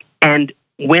 And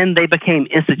when they became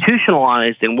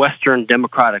institutionalized in Western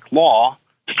democratic law,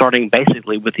 starting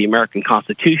basically with the American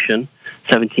Constitution,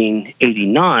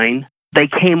 1789, they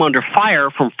came under fire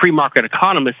from free market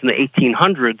economists in the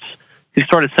 1800s who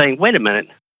started saying, wait a minute,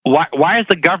 why is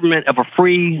the government of a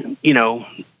free,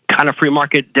 kind of free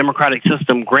market democratic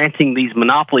system granting these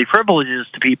monopoly privileges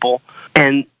to people?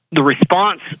 And the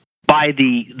response by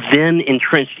the then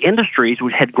entrenched industries,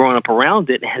 which had grown up around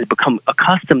it and had become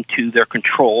accustomed to their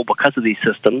control because of these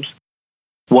systems,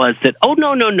 was that, oh,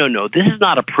 no, this is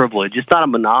not a privilege. It's not a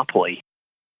monopoly.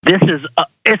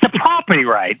 It's a property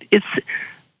right.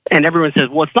 And everyone says,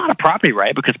 well, it's not a property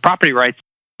right because property rights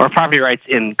are property rights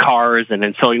in cars and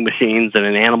in sewing machines and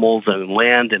in animals and in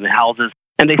land and in houses.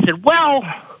 And they said, well,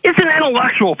 it's an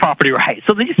intellectual property right.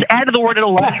 So they just added the word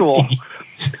intellectual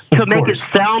to make it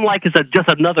sound like it's just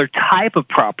another type of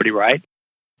property right.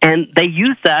 And they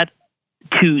use that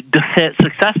to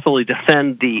successfully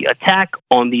defend the attack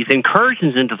on these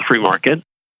incursions into the free market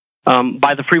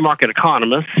by the free market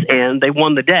economists, and they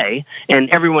won the day, and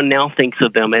everyone now thinks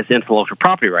of them as intellectual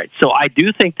property rights. So I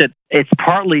do think that it's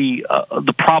partly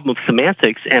the problem of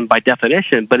semantics and by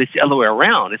definition, but it's the other way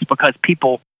around. It's because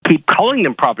people keep calling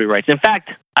them property rights. In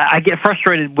fact, I get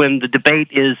frustrated when the debate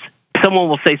is, someone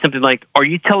will say something like, are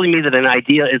you telling me that an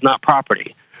idea is not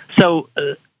property? So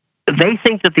they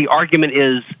think that the argument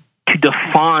is to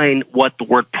define what the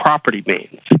word property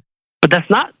means. But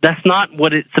that's not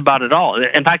what it's about at all.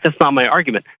 In fact, that's not my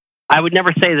argument. I would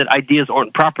never say that ideas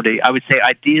aren't property. I would say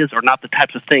ideas are not the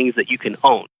types of things that you can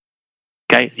own.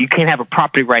 Okay? You can't have a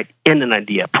property right in an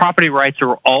idea. Property rights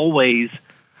are always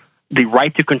the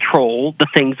right to control the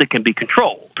things that can be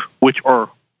controlled, which are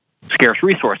scarce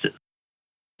resources.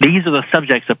 These are the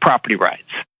subjects of property rights.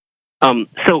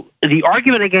 So the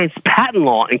argument against patent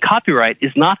law and copyright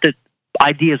is not that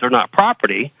ideas are not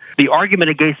property. The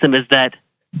argument against them is that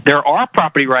there are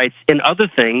property rights in other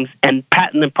things, and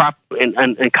patent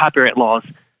and copyright laws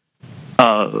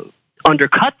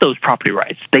undercut those property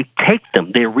rights. They take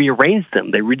them, they rearrange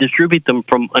them, they redistribute them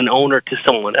from an owner to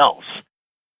someone else.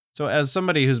 So as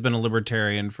somebody who's been a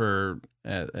libertarian for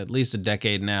at least a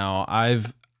decade now,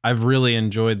 I've really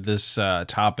enjoyed this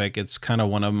topic. It's kind of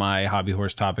one of my hobby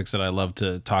horse topics that I love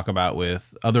to talk about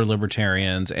with other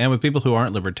libertarians and with people who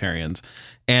aren't libertarians.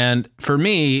 And for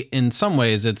me, in some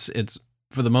ways, it's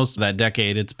for the most of that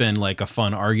decade, it's been like a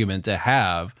fun argument to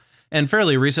have. And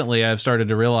fairly recently, I've started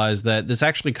to realize that this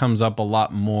actually comes up a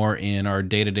lot more in our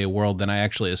day-to-day world than I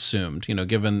actually assumed,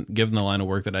 given the line of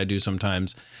work that I do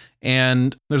sometimes.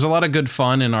 And there's a lot of good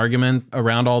fun and argument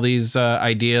around all these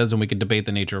ideas, and we could debate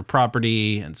the nature of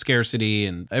property and scarcity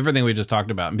and everything we just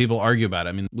talked about. And people argue about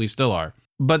it. I mean, we still are.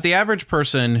 But the average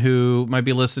person who might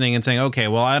be listening and saying, okay,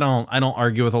 well, I don't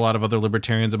argue with a lot of other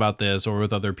libertarians about this or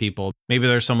with other people. Maybe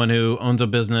there's someone who owns a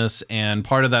business and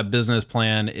part of that business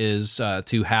plan is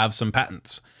to have some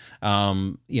patents. Are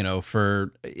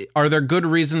there good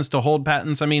reasons to hold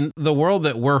patents? I mean, the world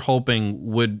that we're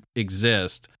hoping would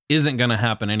exist isn't going to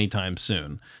happen anytime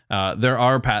soon. There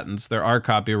are patents, there are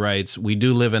copyrights. We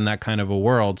do live in that kind of a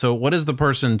world. So what is the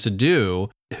person to do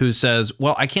who says,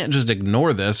 well, I can't just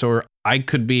ignore this, or I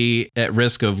could be at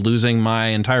risk of losing my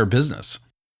entire business?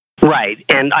 Right.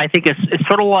 And I think it's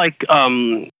sort of like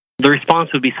the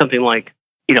response would be something like,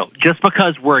 just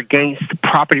because we're against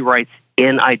property rights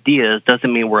in ideas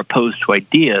doesn't mean we're opposed to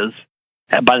ideas.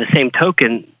 By the same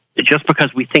token, just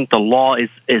because we think the law is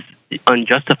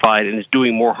unjustified and is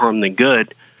doing more harm than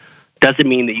good doesn't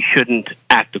mean that you shouldn't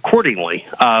act accordingly.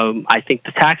 I think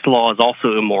the tax law is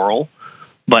also immoral,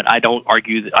 but I don't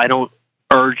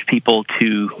urge people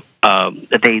to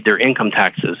evade their income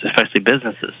taxes, especially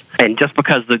businesses. And just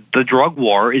because the drug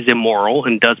war is immoral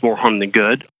and does more harm than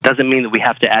good doesn't mean that we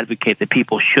have to advocate that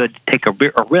people should take a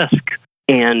risk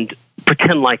and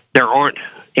pretend like there aren't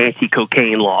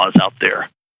anti-cocaine laws out there.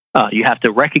 You have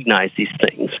to recognize these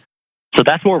things. So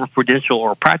that's more of a prudential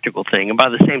or a practical thing. And by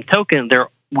the same token,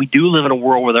 we do live in a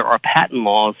world where there are patent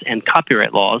laws and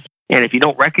copyright laws. And if you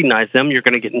don't recognize them, you're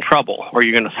going to get in trouble or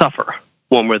you're going to suffer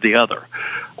one way or the other.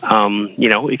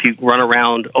 If you run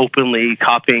around openly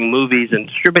copying movies and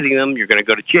distributing them, you're going to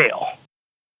go to jail.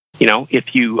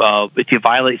 If you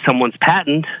violate someone's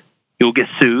patent, you'll get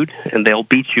sued and they'll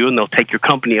beat you and they'll take your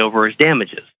company over as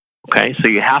damages. Okay, so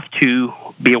you have to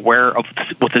be aware of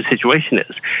what the situation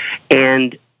is.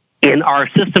 And in our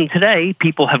system today,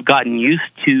 people have gotten used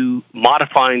to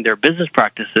modifying their business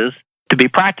practices to be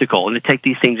practical and to take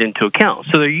these things into account.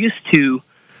 So they're used to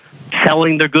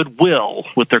selling their goodwill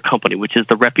with their company, which is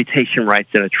the reputation rights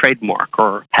in a trademark,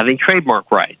 or having trademark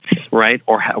rights, right?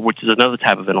 Which is another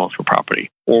type of intellectual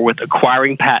property, or with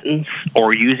acquiring patents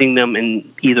or using them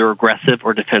in either aggressive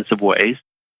or defensive ways.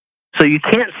 So you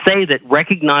can't say that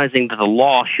recognizing that the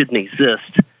law shouldn't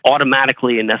exist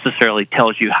automatically and necessarily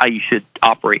tells you how you should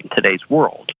operate in today's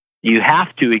world. You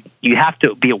have to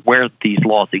be aware that these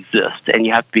laws exist, and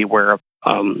you have to be aware of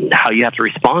how you have to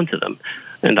respond to them.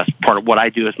 And that's part of what I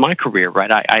do as my career,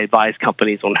 right? I advise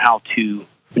companies on how to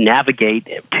navigate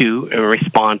to and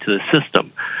respond to the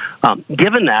system.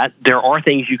 Given that, there are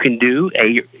things you can do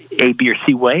A, B, or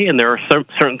C way, and there are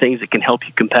certain things that can help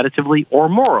you competitively or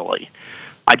morally.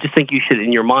 I just think you should,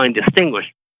 in your mind,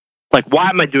 distinguish, like, why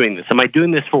am I doing this? Am I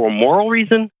doing this for a moral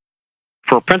reason,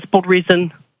 for a principled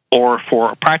reason, or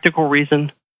for a practical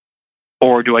reason?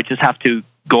 Or do I just have to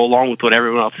go along with what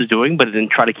everyone else is doing, but then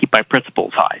try to keep my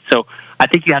principles high. So I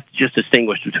think you have to just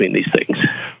distinguish between these things.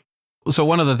 So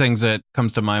one of the things that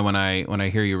comes to mind when I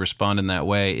hear you respond in that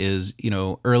way is,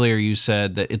 earlier you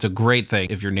said that it's a great thing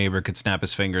if your neighbor could snap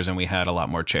his fingers and we had a lot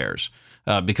more chairs,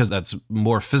 because that's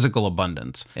more physical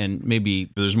abundance, and maybe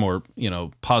there's more,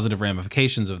 positive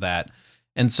ramifications of that.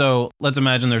 And so let's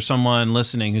imagine there's someone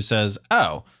listening who says,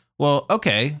 oh, well,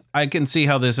 okay, I can see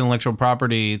how this intellectual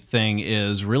property thing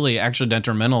is really actually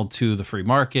detrimental to the free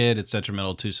market. It's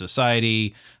detrimental to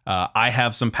society. I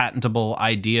have some patentable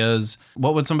ideas.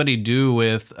 What would somebody do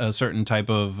with a certain type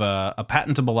of a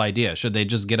patentable idea? Should they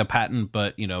just get a patent,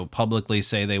 but publicly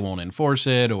say they won't enforce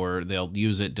it, or they'll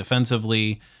use it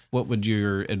defensively? What would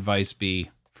your advice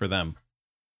be for them?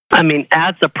 I mean,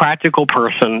 as a practical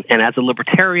person and as a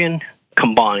libertarian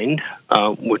combined,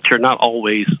 which are not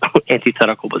always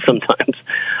antithetical, but sometimes,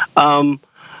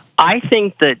 I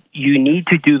think that you need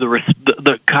to do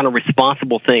the kind of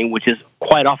responsible thing, which is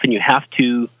quite often you have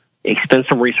to expend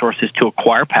some resources to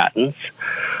acquire patents.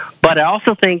 But I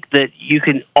also think that you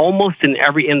can, almost in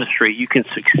every industry, you can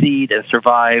succeed and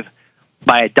survive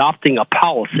by adopting a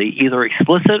policy, either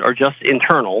explicit or just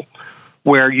internal,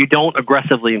 where you don't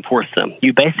aggressively enforce them.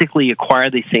 You basically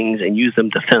acquire these things and use them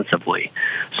defensively.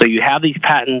 So you have these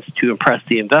patents to impress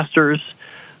the investors,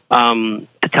 to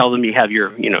tell them you have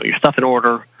your stuff in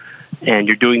order, and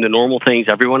you're doing the normal things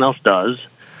everyone else does,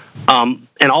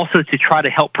 and also to try to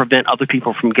help prevent other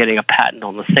people from getting a patent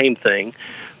on the same thing,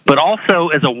 but also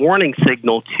as a warning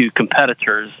signal to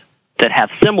competitors that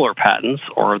have similar patents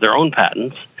or their own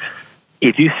patents.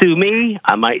 If you sue me,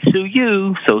 I might sue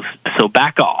you, so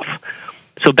back off.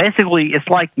 So basically, it's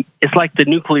like the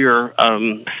nuclear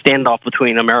standoff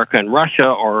between America and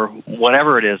Russia, or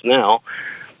whatever it is now,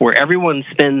 where everyone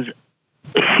spends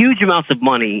huge amounts of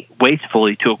money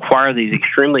wastefully to acquire these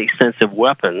extremely expensive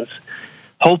weapons,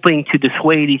 hoping to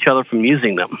dissuade each other from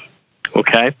using them.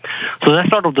 Okay? So that's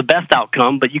sort of the best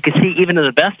outcome, but you can see even in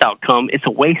the best outcome, it's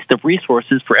a waste of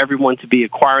resources for everyone to be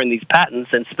acquiring these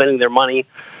patents and spending their money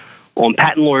on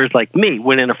patent lawyers like me,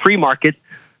 when in a free market,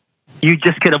 you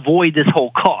just could avoid this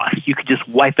whole cost. You could just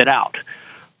wipe it out.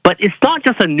 But it's not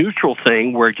just a neutral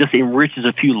thing where it just enriches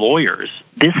a few lawyers.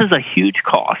 This is a huge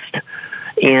cost.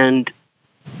 And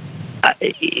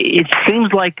it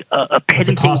seems like a petty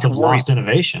thing. It's a cost of lost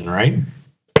innovation, right?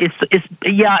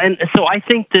 Yeah, and so I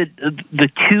think that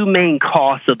the two main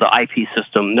costs of the IP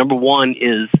system, number one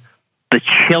is the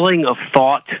chilling of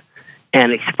thought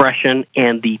and expression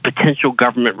and the potential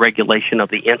government regulation of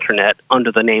the internet under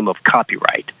the name of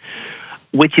copyright,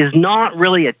 which is not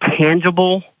really a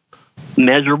tangible,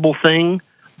 measurable thing,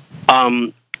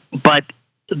 but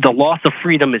the loss of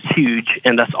freedom is huge,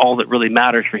 and that's all that really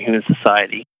matters for human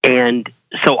society. And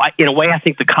so in a way, I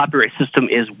think the copyright system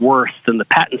is worse than the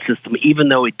patent system, even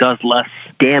though it does less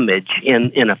damage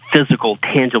in a physical,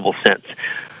 tangible sense.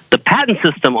 The patent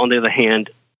system, on the other hand,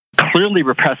 clearly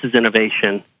represses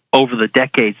innovation over the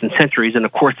decades and centuries, and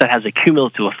of course that has a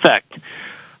cumulative effect.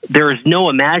 There is no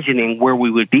imagining where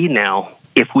we would be now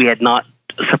if we had not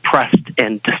suppressed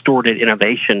and distorted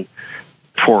innovation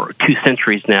for 2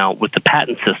 centuries now with the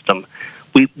patent system.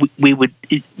 We would,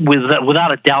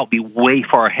 without a doubt, be way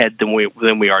far ahead than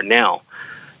we are now.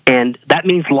 And that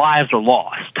means lives are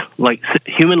lost. Like,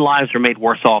 human lives are made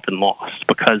worse off than lost,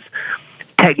 because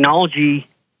technology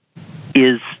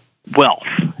is wealth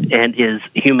and is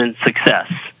human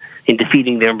success in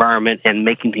defeating the environment and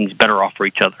making things better off for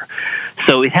each other.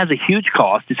 So it has a huge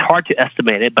cost. It's hard to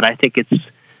estimate it, but I think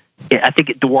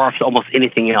it dwarfs almost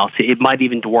anything else. It might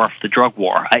even dwarf the drug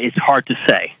war. It's hard to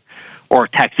say, or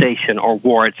taxation, or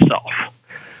war itself.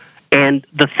 And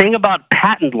the thing about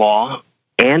patent law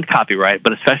and copyright,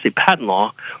 but especially patent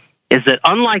law, is that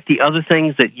unlike the other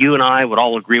things that you and I would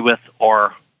all agree with,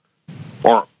 or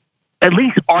at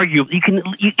least argue, you can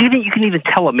even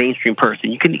tell a mainstream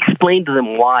person, you can explain to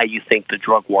them why you think the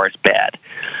drug war is bad.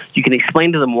 You can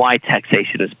explain to them why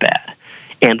taxation is bad,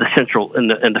 and the central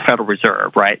and the Federal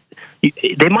Reserve, right?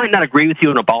 They might not agree with you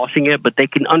on abolishing it, but they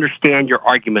can understand your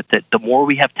argument that the more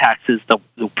we have taxes, the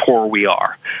poorer we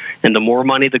are, and the more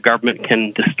money the government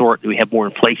can distort, we have more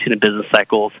inflation in business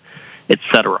cycles,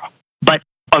 etc. But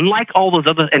unlike all those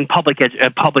other, and public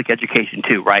education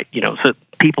too, right? So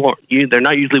people they're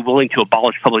not usually willing to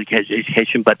abolish public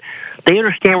education, but they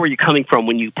understand where you're coming from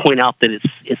when you point out that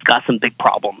it's got some big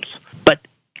problems. But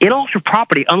intellectual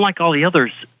property, unlike all the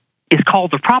others, is called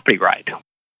the property right.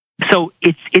 So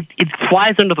it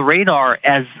flies under the radar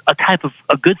as a type of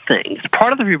a good thing. It's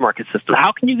part of the free market system.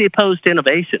 How can you be opposed to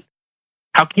innovation?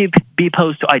 How can you be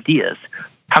opposed to ideas?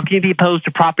 How can you be opposed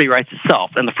to property rights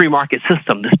itself and the free market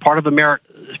system? This part of America,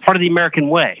 is part of the American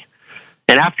way.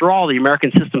 And after all, the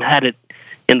American system had it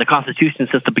in the Constitution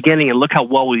since the beginning, and look how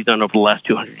well we've done over the last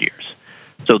 200 years.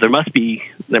 So there must be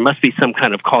some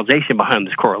kind of causation behind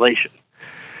this correlation.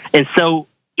 And so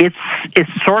it's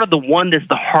sort of the one that's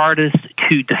the hardest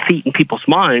to defeat in people's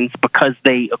minds because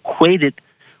they equate it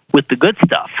with the good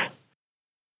stuff.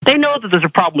 They know that there's a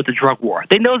problem with the drug war.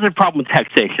 They know there's a problem with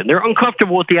taxation. They're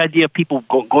uncomfortable with the idea of people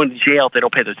going to jail if they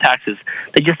don't pay their taxes.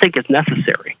 They just think it's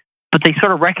necessary. But they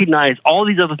sort of recognize all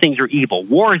these other things are evil.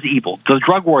 War is evil. The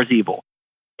drug war is evil.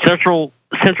 Central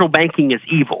banking is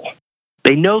evil.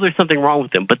 They know there's something wrong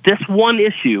with them. But this one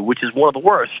issue, which is one of the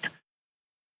worst,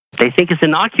 they think it's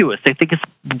innocuous. They think it's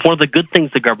one of the good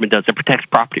things the government does. It protects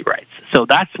property rights. So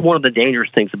that's one of the dangerous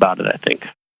things about it, I think.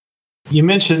 You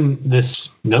mentioned this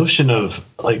notion of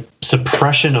like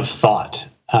suppression of thought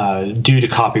due to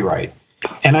copyright,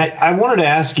 and I wanted to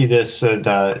ask you this.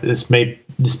 This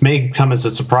may come as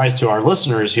a surprise to our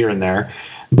listeners here and there,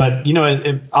 but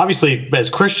obviously as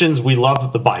Christians we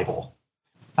love the Bible.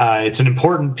 It's an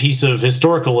important piece of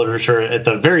historical literature, at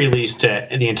the very least, to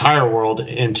the entire world,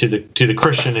 and to the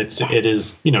Christian,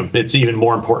 it's even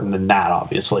more important than that,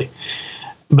 obviously.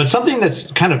 But something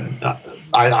that's kind of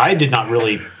I did not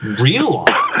really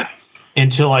realize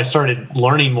until I started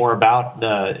learning more about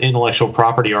intellectual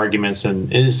property arguments,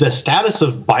 and is the status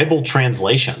of Bible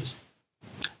translations,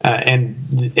 and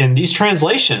these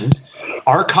translations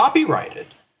are copyrighted,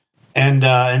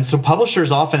 and so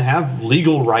publishers often have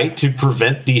legal right to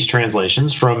prevent these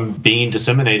translations from being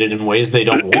disseminated in ways they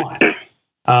don't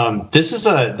want. This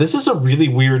is a really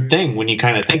weird thing when you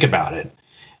kind of think about it.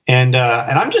 And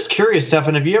I'm just curious,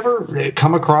 Stefan, have you ever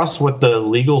come across what the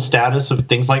legal status of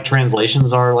things like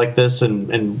translations are like this,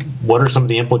 and what are some of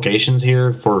the implications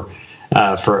here for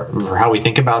how we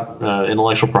think about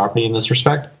intellectual property in this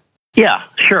respect? Yeah,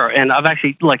 sure. And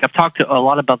I've talked a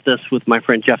lot about this with my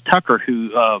friend Jeff Tucker, who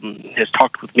has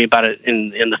talked with me about it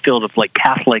in the field of like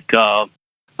Catholic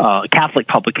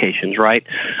publications, right?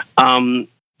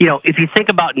 If you think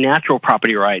about natural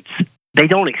property rights, they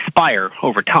don't expire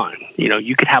over time.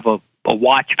 You could have a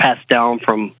watch passed down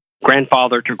from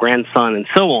grandfather to grandson and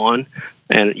so on,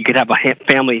 and you could have a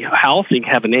family house, and you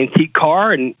can have an antique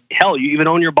car, and hell, you even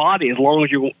own your body as long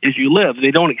as you live.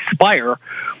 They don't expire.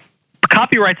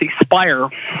 Copyrights expire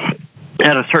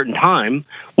at a certain time,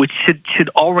 which should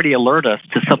already alert us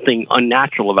to something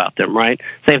unnatural about them, right?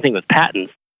 Same thing with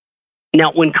patents.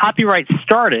 Now, when copyrights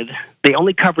started, they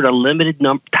only covered a limited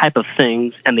type of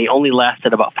things, and they only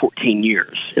lasted about 14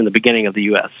 years in the beginning of the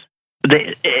U.S.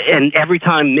 And every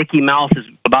time Mickey Mouse is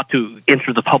about to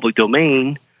enter the public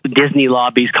domain, Disney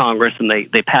lobbies Congress, and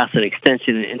they pass an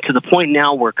extension, and to the point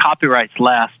now where copyrights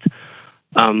last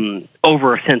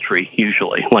over a century,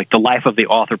 usually, like the life of the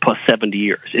author plus 70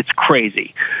 years. It's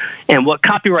crazy. And what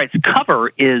copyrights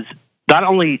cover is not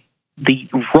only the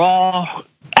raw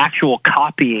actual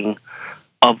copying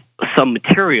of some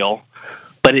material,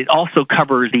 but it also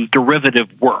covers the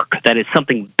derivative work, that is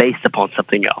something based upon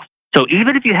something else. So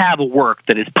even if you have a work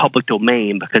that is public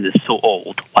domain because it's so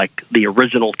old, like the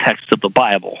original text of the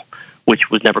Bible, which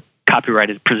was never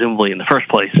copyrighted presumably in the first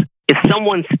place, if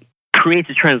someone creates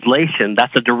a translation,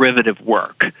 that's a derivative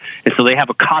work. And so they have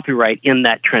a copyright in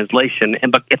that translation.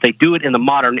 But if they do it in the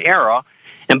modern era,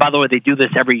 and by the way, they do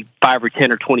this every 5 or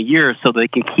 10 or 20 years so they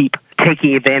can keep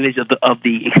taking advantage of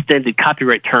the extended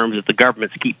copyright terms that the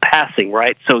governments keep passing,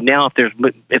 right? So now if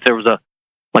there was a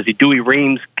Dewey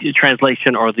Reams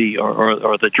translation or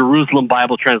the Jerusalem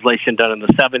Bible translation done in the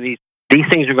 70s, these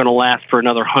things are going to last for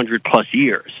another 100 plus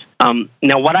years.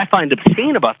 Now, what I find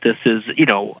obscene about this is,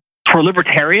 for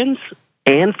libertarians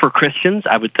and for Christians,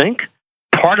 I would think,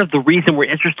 part of the reason we're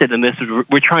interested in this is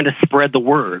we're trying to spread the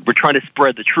word. We're trying to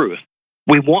spread the truth.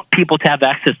 We want people to have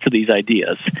access to these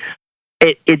ideas.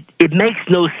 It makes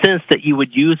no sense that you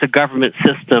would use a government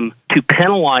system to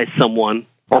penalize someone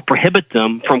or prohibit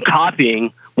them from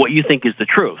copying what you think is the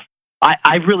truth.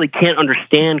 I really can't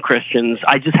understand Christians.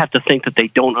 I just have to think that they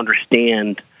don't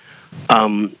understand.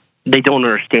 They don't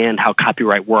understand how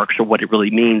copyright works or what it really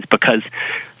means. Because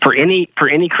for any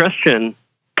Christian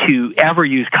to ever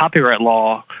use copyright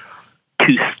law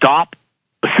to stop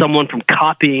someone from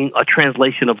copying a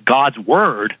translation of God's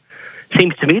word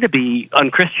seems to me to be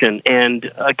unchristian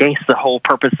and against the whole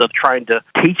purpose of trying to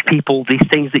teach people these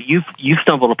things that you've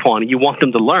stumbled upon and you want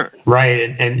them to learn.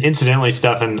 Right. And incidentally,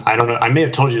 Stefan, I don't know, I may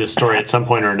have told you this story at some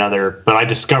point or another, but I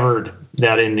discovered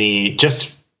that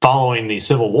just following the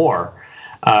Civil War,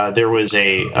 there was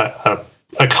a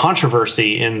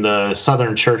controversy in the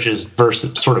Southern churches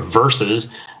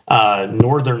versus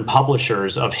Northern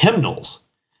publishers of hymnals.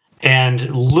 And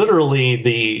literally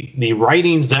the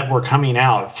writings that were coming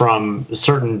out from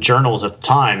certain journals at the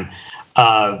time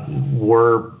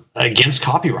were against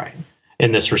copyright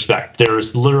in this respect.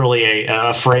 There's literally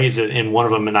a phrase in one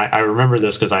of them, and I remember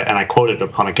this because I quote it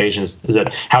upon occasions, is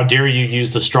that, "How dare you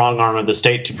use the strong arm of the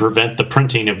state to prevent the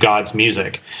printing of God's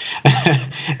music?"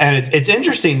 And it's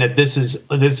interesting that this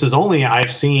is only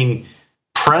I've seen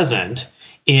present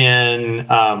in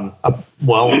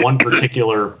one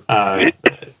particular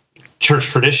church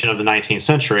tradition of the 19th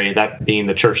century, that being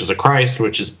the Churches of Christ,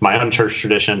 which is my own church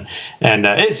tradition. And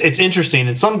it's interesting.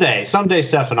 And someday,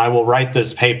 Steph and I will write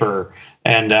this paper,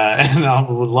 and I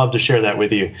would love to share that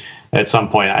with you at some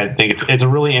point. I think it's a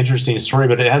really interesting story,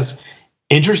 but it has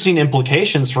interesting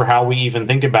implications for how we even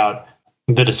think about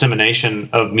the dissemination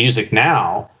of music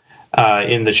now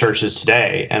in the churches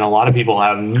today. And a lot of people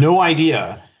have no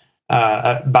idea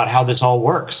about how this all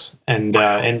works. And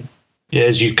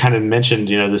as you kind of mentioned,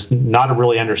 this not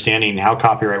really understanding how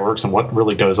copyright works and what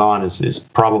really goes on is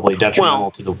probably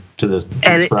detrimental to this.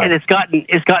 And it's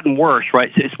gotten worse,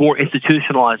 right? So it's more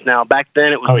institutionalized now. Back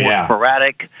then, it was more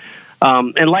sporadic.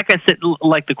 And like I said,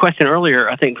 like the question earlier,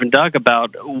 I think from Doug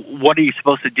about what are you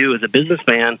supposed to do as a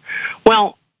businessman?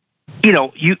 Well,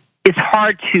 it's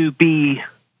hard to be.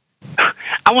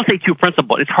 I won't say too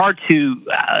principled. It's hard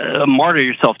to martyr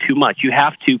yourself too much. You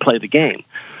have to play the game.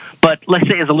 But let's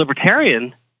say as a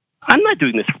libertarian, I'm not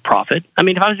doing this for profit. I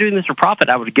mean, if I was doing this for profit,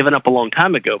 I would have given up a long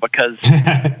time ago because,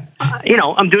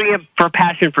 I'm doing it for a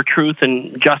passion for truth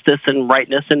and justice and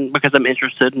rightness, and because I'm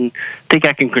interested and think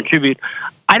I can contribute.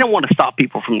 I don't want to stop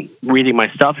people from reading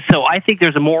my stuff. So I think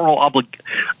there's a moral obligation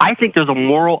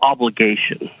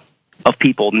of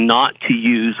people not to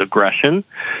use aggression,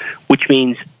 which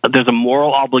means there's a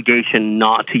moral obligation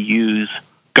not to use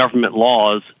government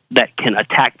laws that can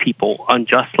attack people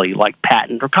unjustly, like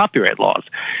patent or copyright laws.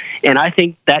 And I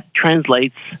think that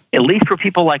translates, at least for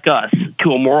people like us,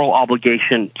 to a moral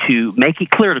obligation to make it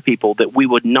clear to people that we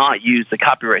would not use the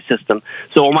copyright system.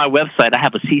 So on my website, I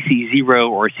have a CC0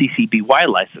 or a CC BY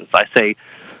license. I say,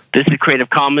 this is Creative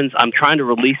Commons. I'm trying to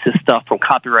release this stuff from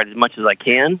copyright as much as I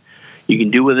can. You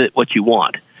can do with it what you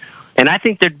want. And I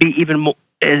think there'd be even more,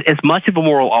 as much of a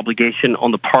moral obligation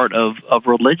on the part of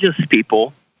religious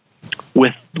people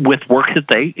with works that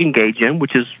they engage in,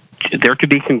 which is they're to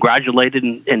be congratulated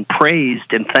and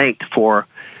praised and thanked for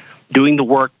doing the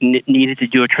work needed to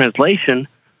do a translation,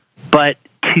 but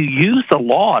to use the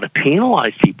law to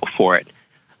penalize people for it.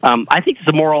 I think it's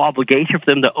a moral obligation for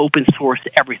them to open source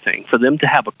everything, for them to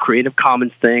have a Creative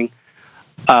Commons thing.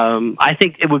 I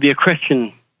think it would be a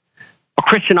Christian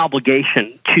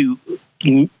obligation to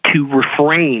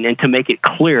refrain and to make it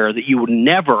clear that you would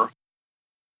never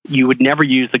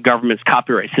use the government's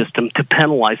copyright system to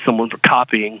penalize someone for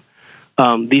copying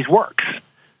these works.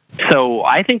 So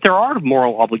I think there are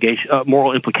moral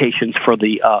implications for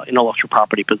the intellectual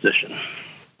property position.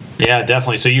 Yeah,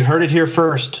 definitely. So you heard it here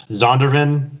first,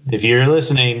 Zondervan. If you're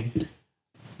listening,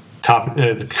 put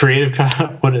the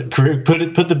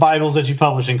Bibles that you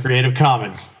publish in Creative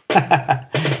Commons.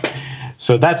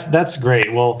 So that's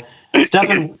great. Well,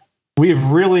 Stefan, we've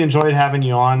really enjoyed having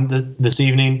you on this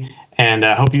evening. And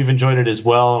I hope you've enjoyed it as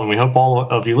well. And we hope all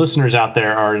of you listeners out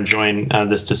there are enjoying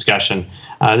this discussion.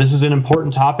 This is an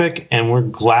important topic, and we're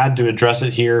glad to address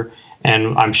it here.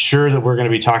 And I'm sure that we're going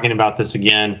to be talking about this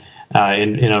again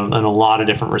in a lot of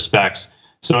different respects.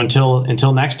 So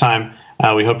until next time,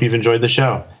 we hope you've enjoyed the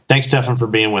show. Thanks, Stefan, for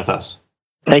being with us.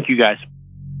 Thank you, guys.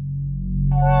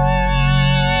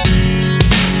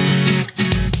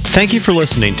 Thank you for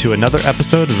listening to another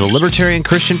episode of the Libertarian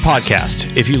Christian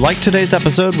Podcast. If you liked today's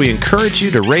episode, we encourage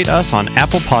you to rate us on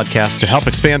Apple Podcasts to help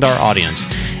expand our audience.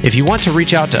 If you want to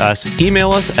reach out to us,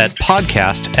 email us at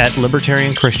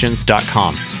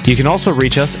podcast@libertarianchristians.com. You can also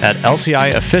reach us at LCI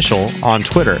Official on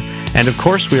Twitter. And of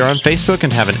course, we are on Facebook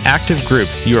and have an active group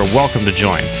you are welcome to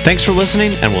join. Thanks for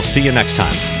listening, and we'll see you next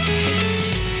time.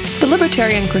 The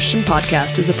Libertarian Christian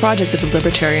Podcast is a project of the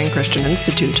Libertarian Christian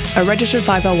Institute, a registered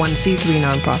 501c3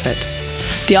 nonprofit.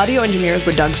 The audio engineers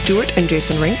were Doug Stewart and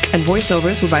Jason Rink, and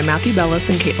voiceovers were by Matthew Bellis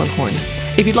and Caitlin Horn.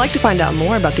 If you'd like to find out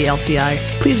more about the LCI,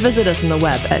 please visit us on the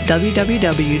web at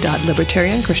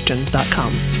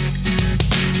www.libertarianchristians.com.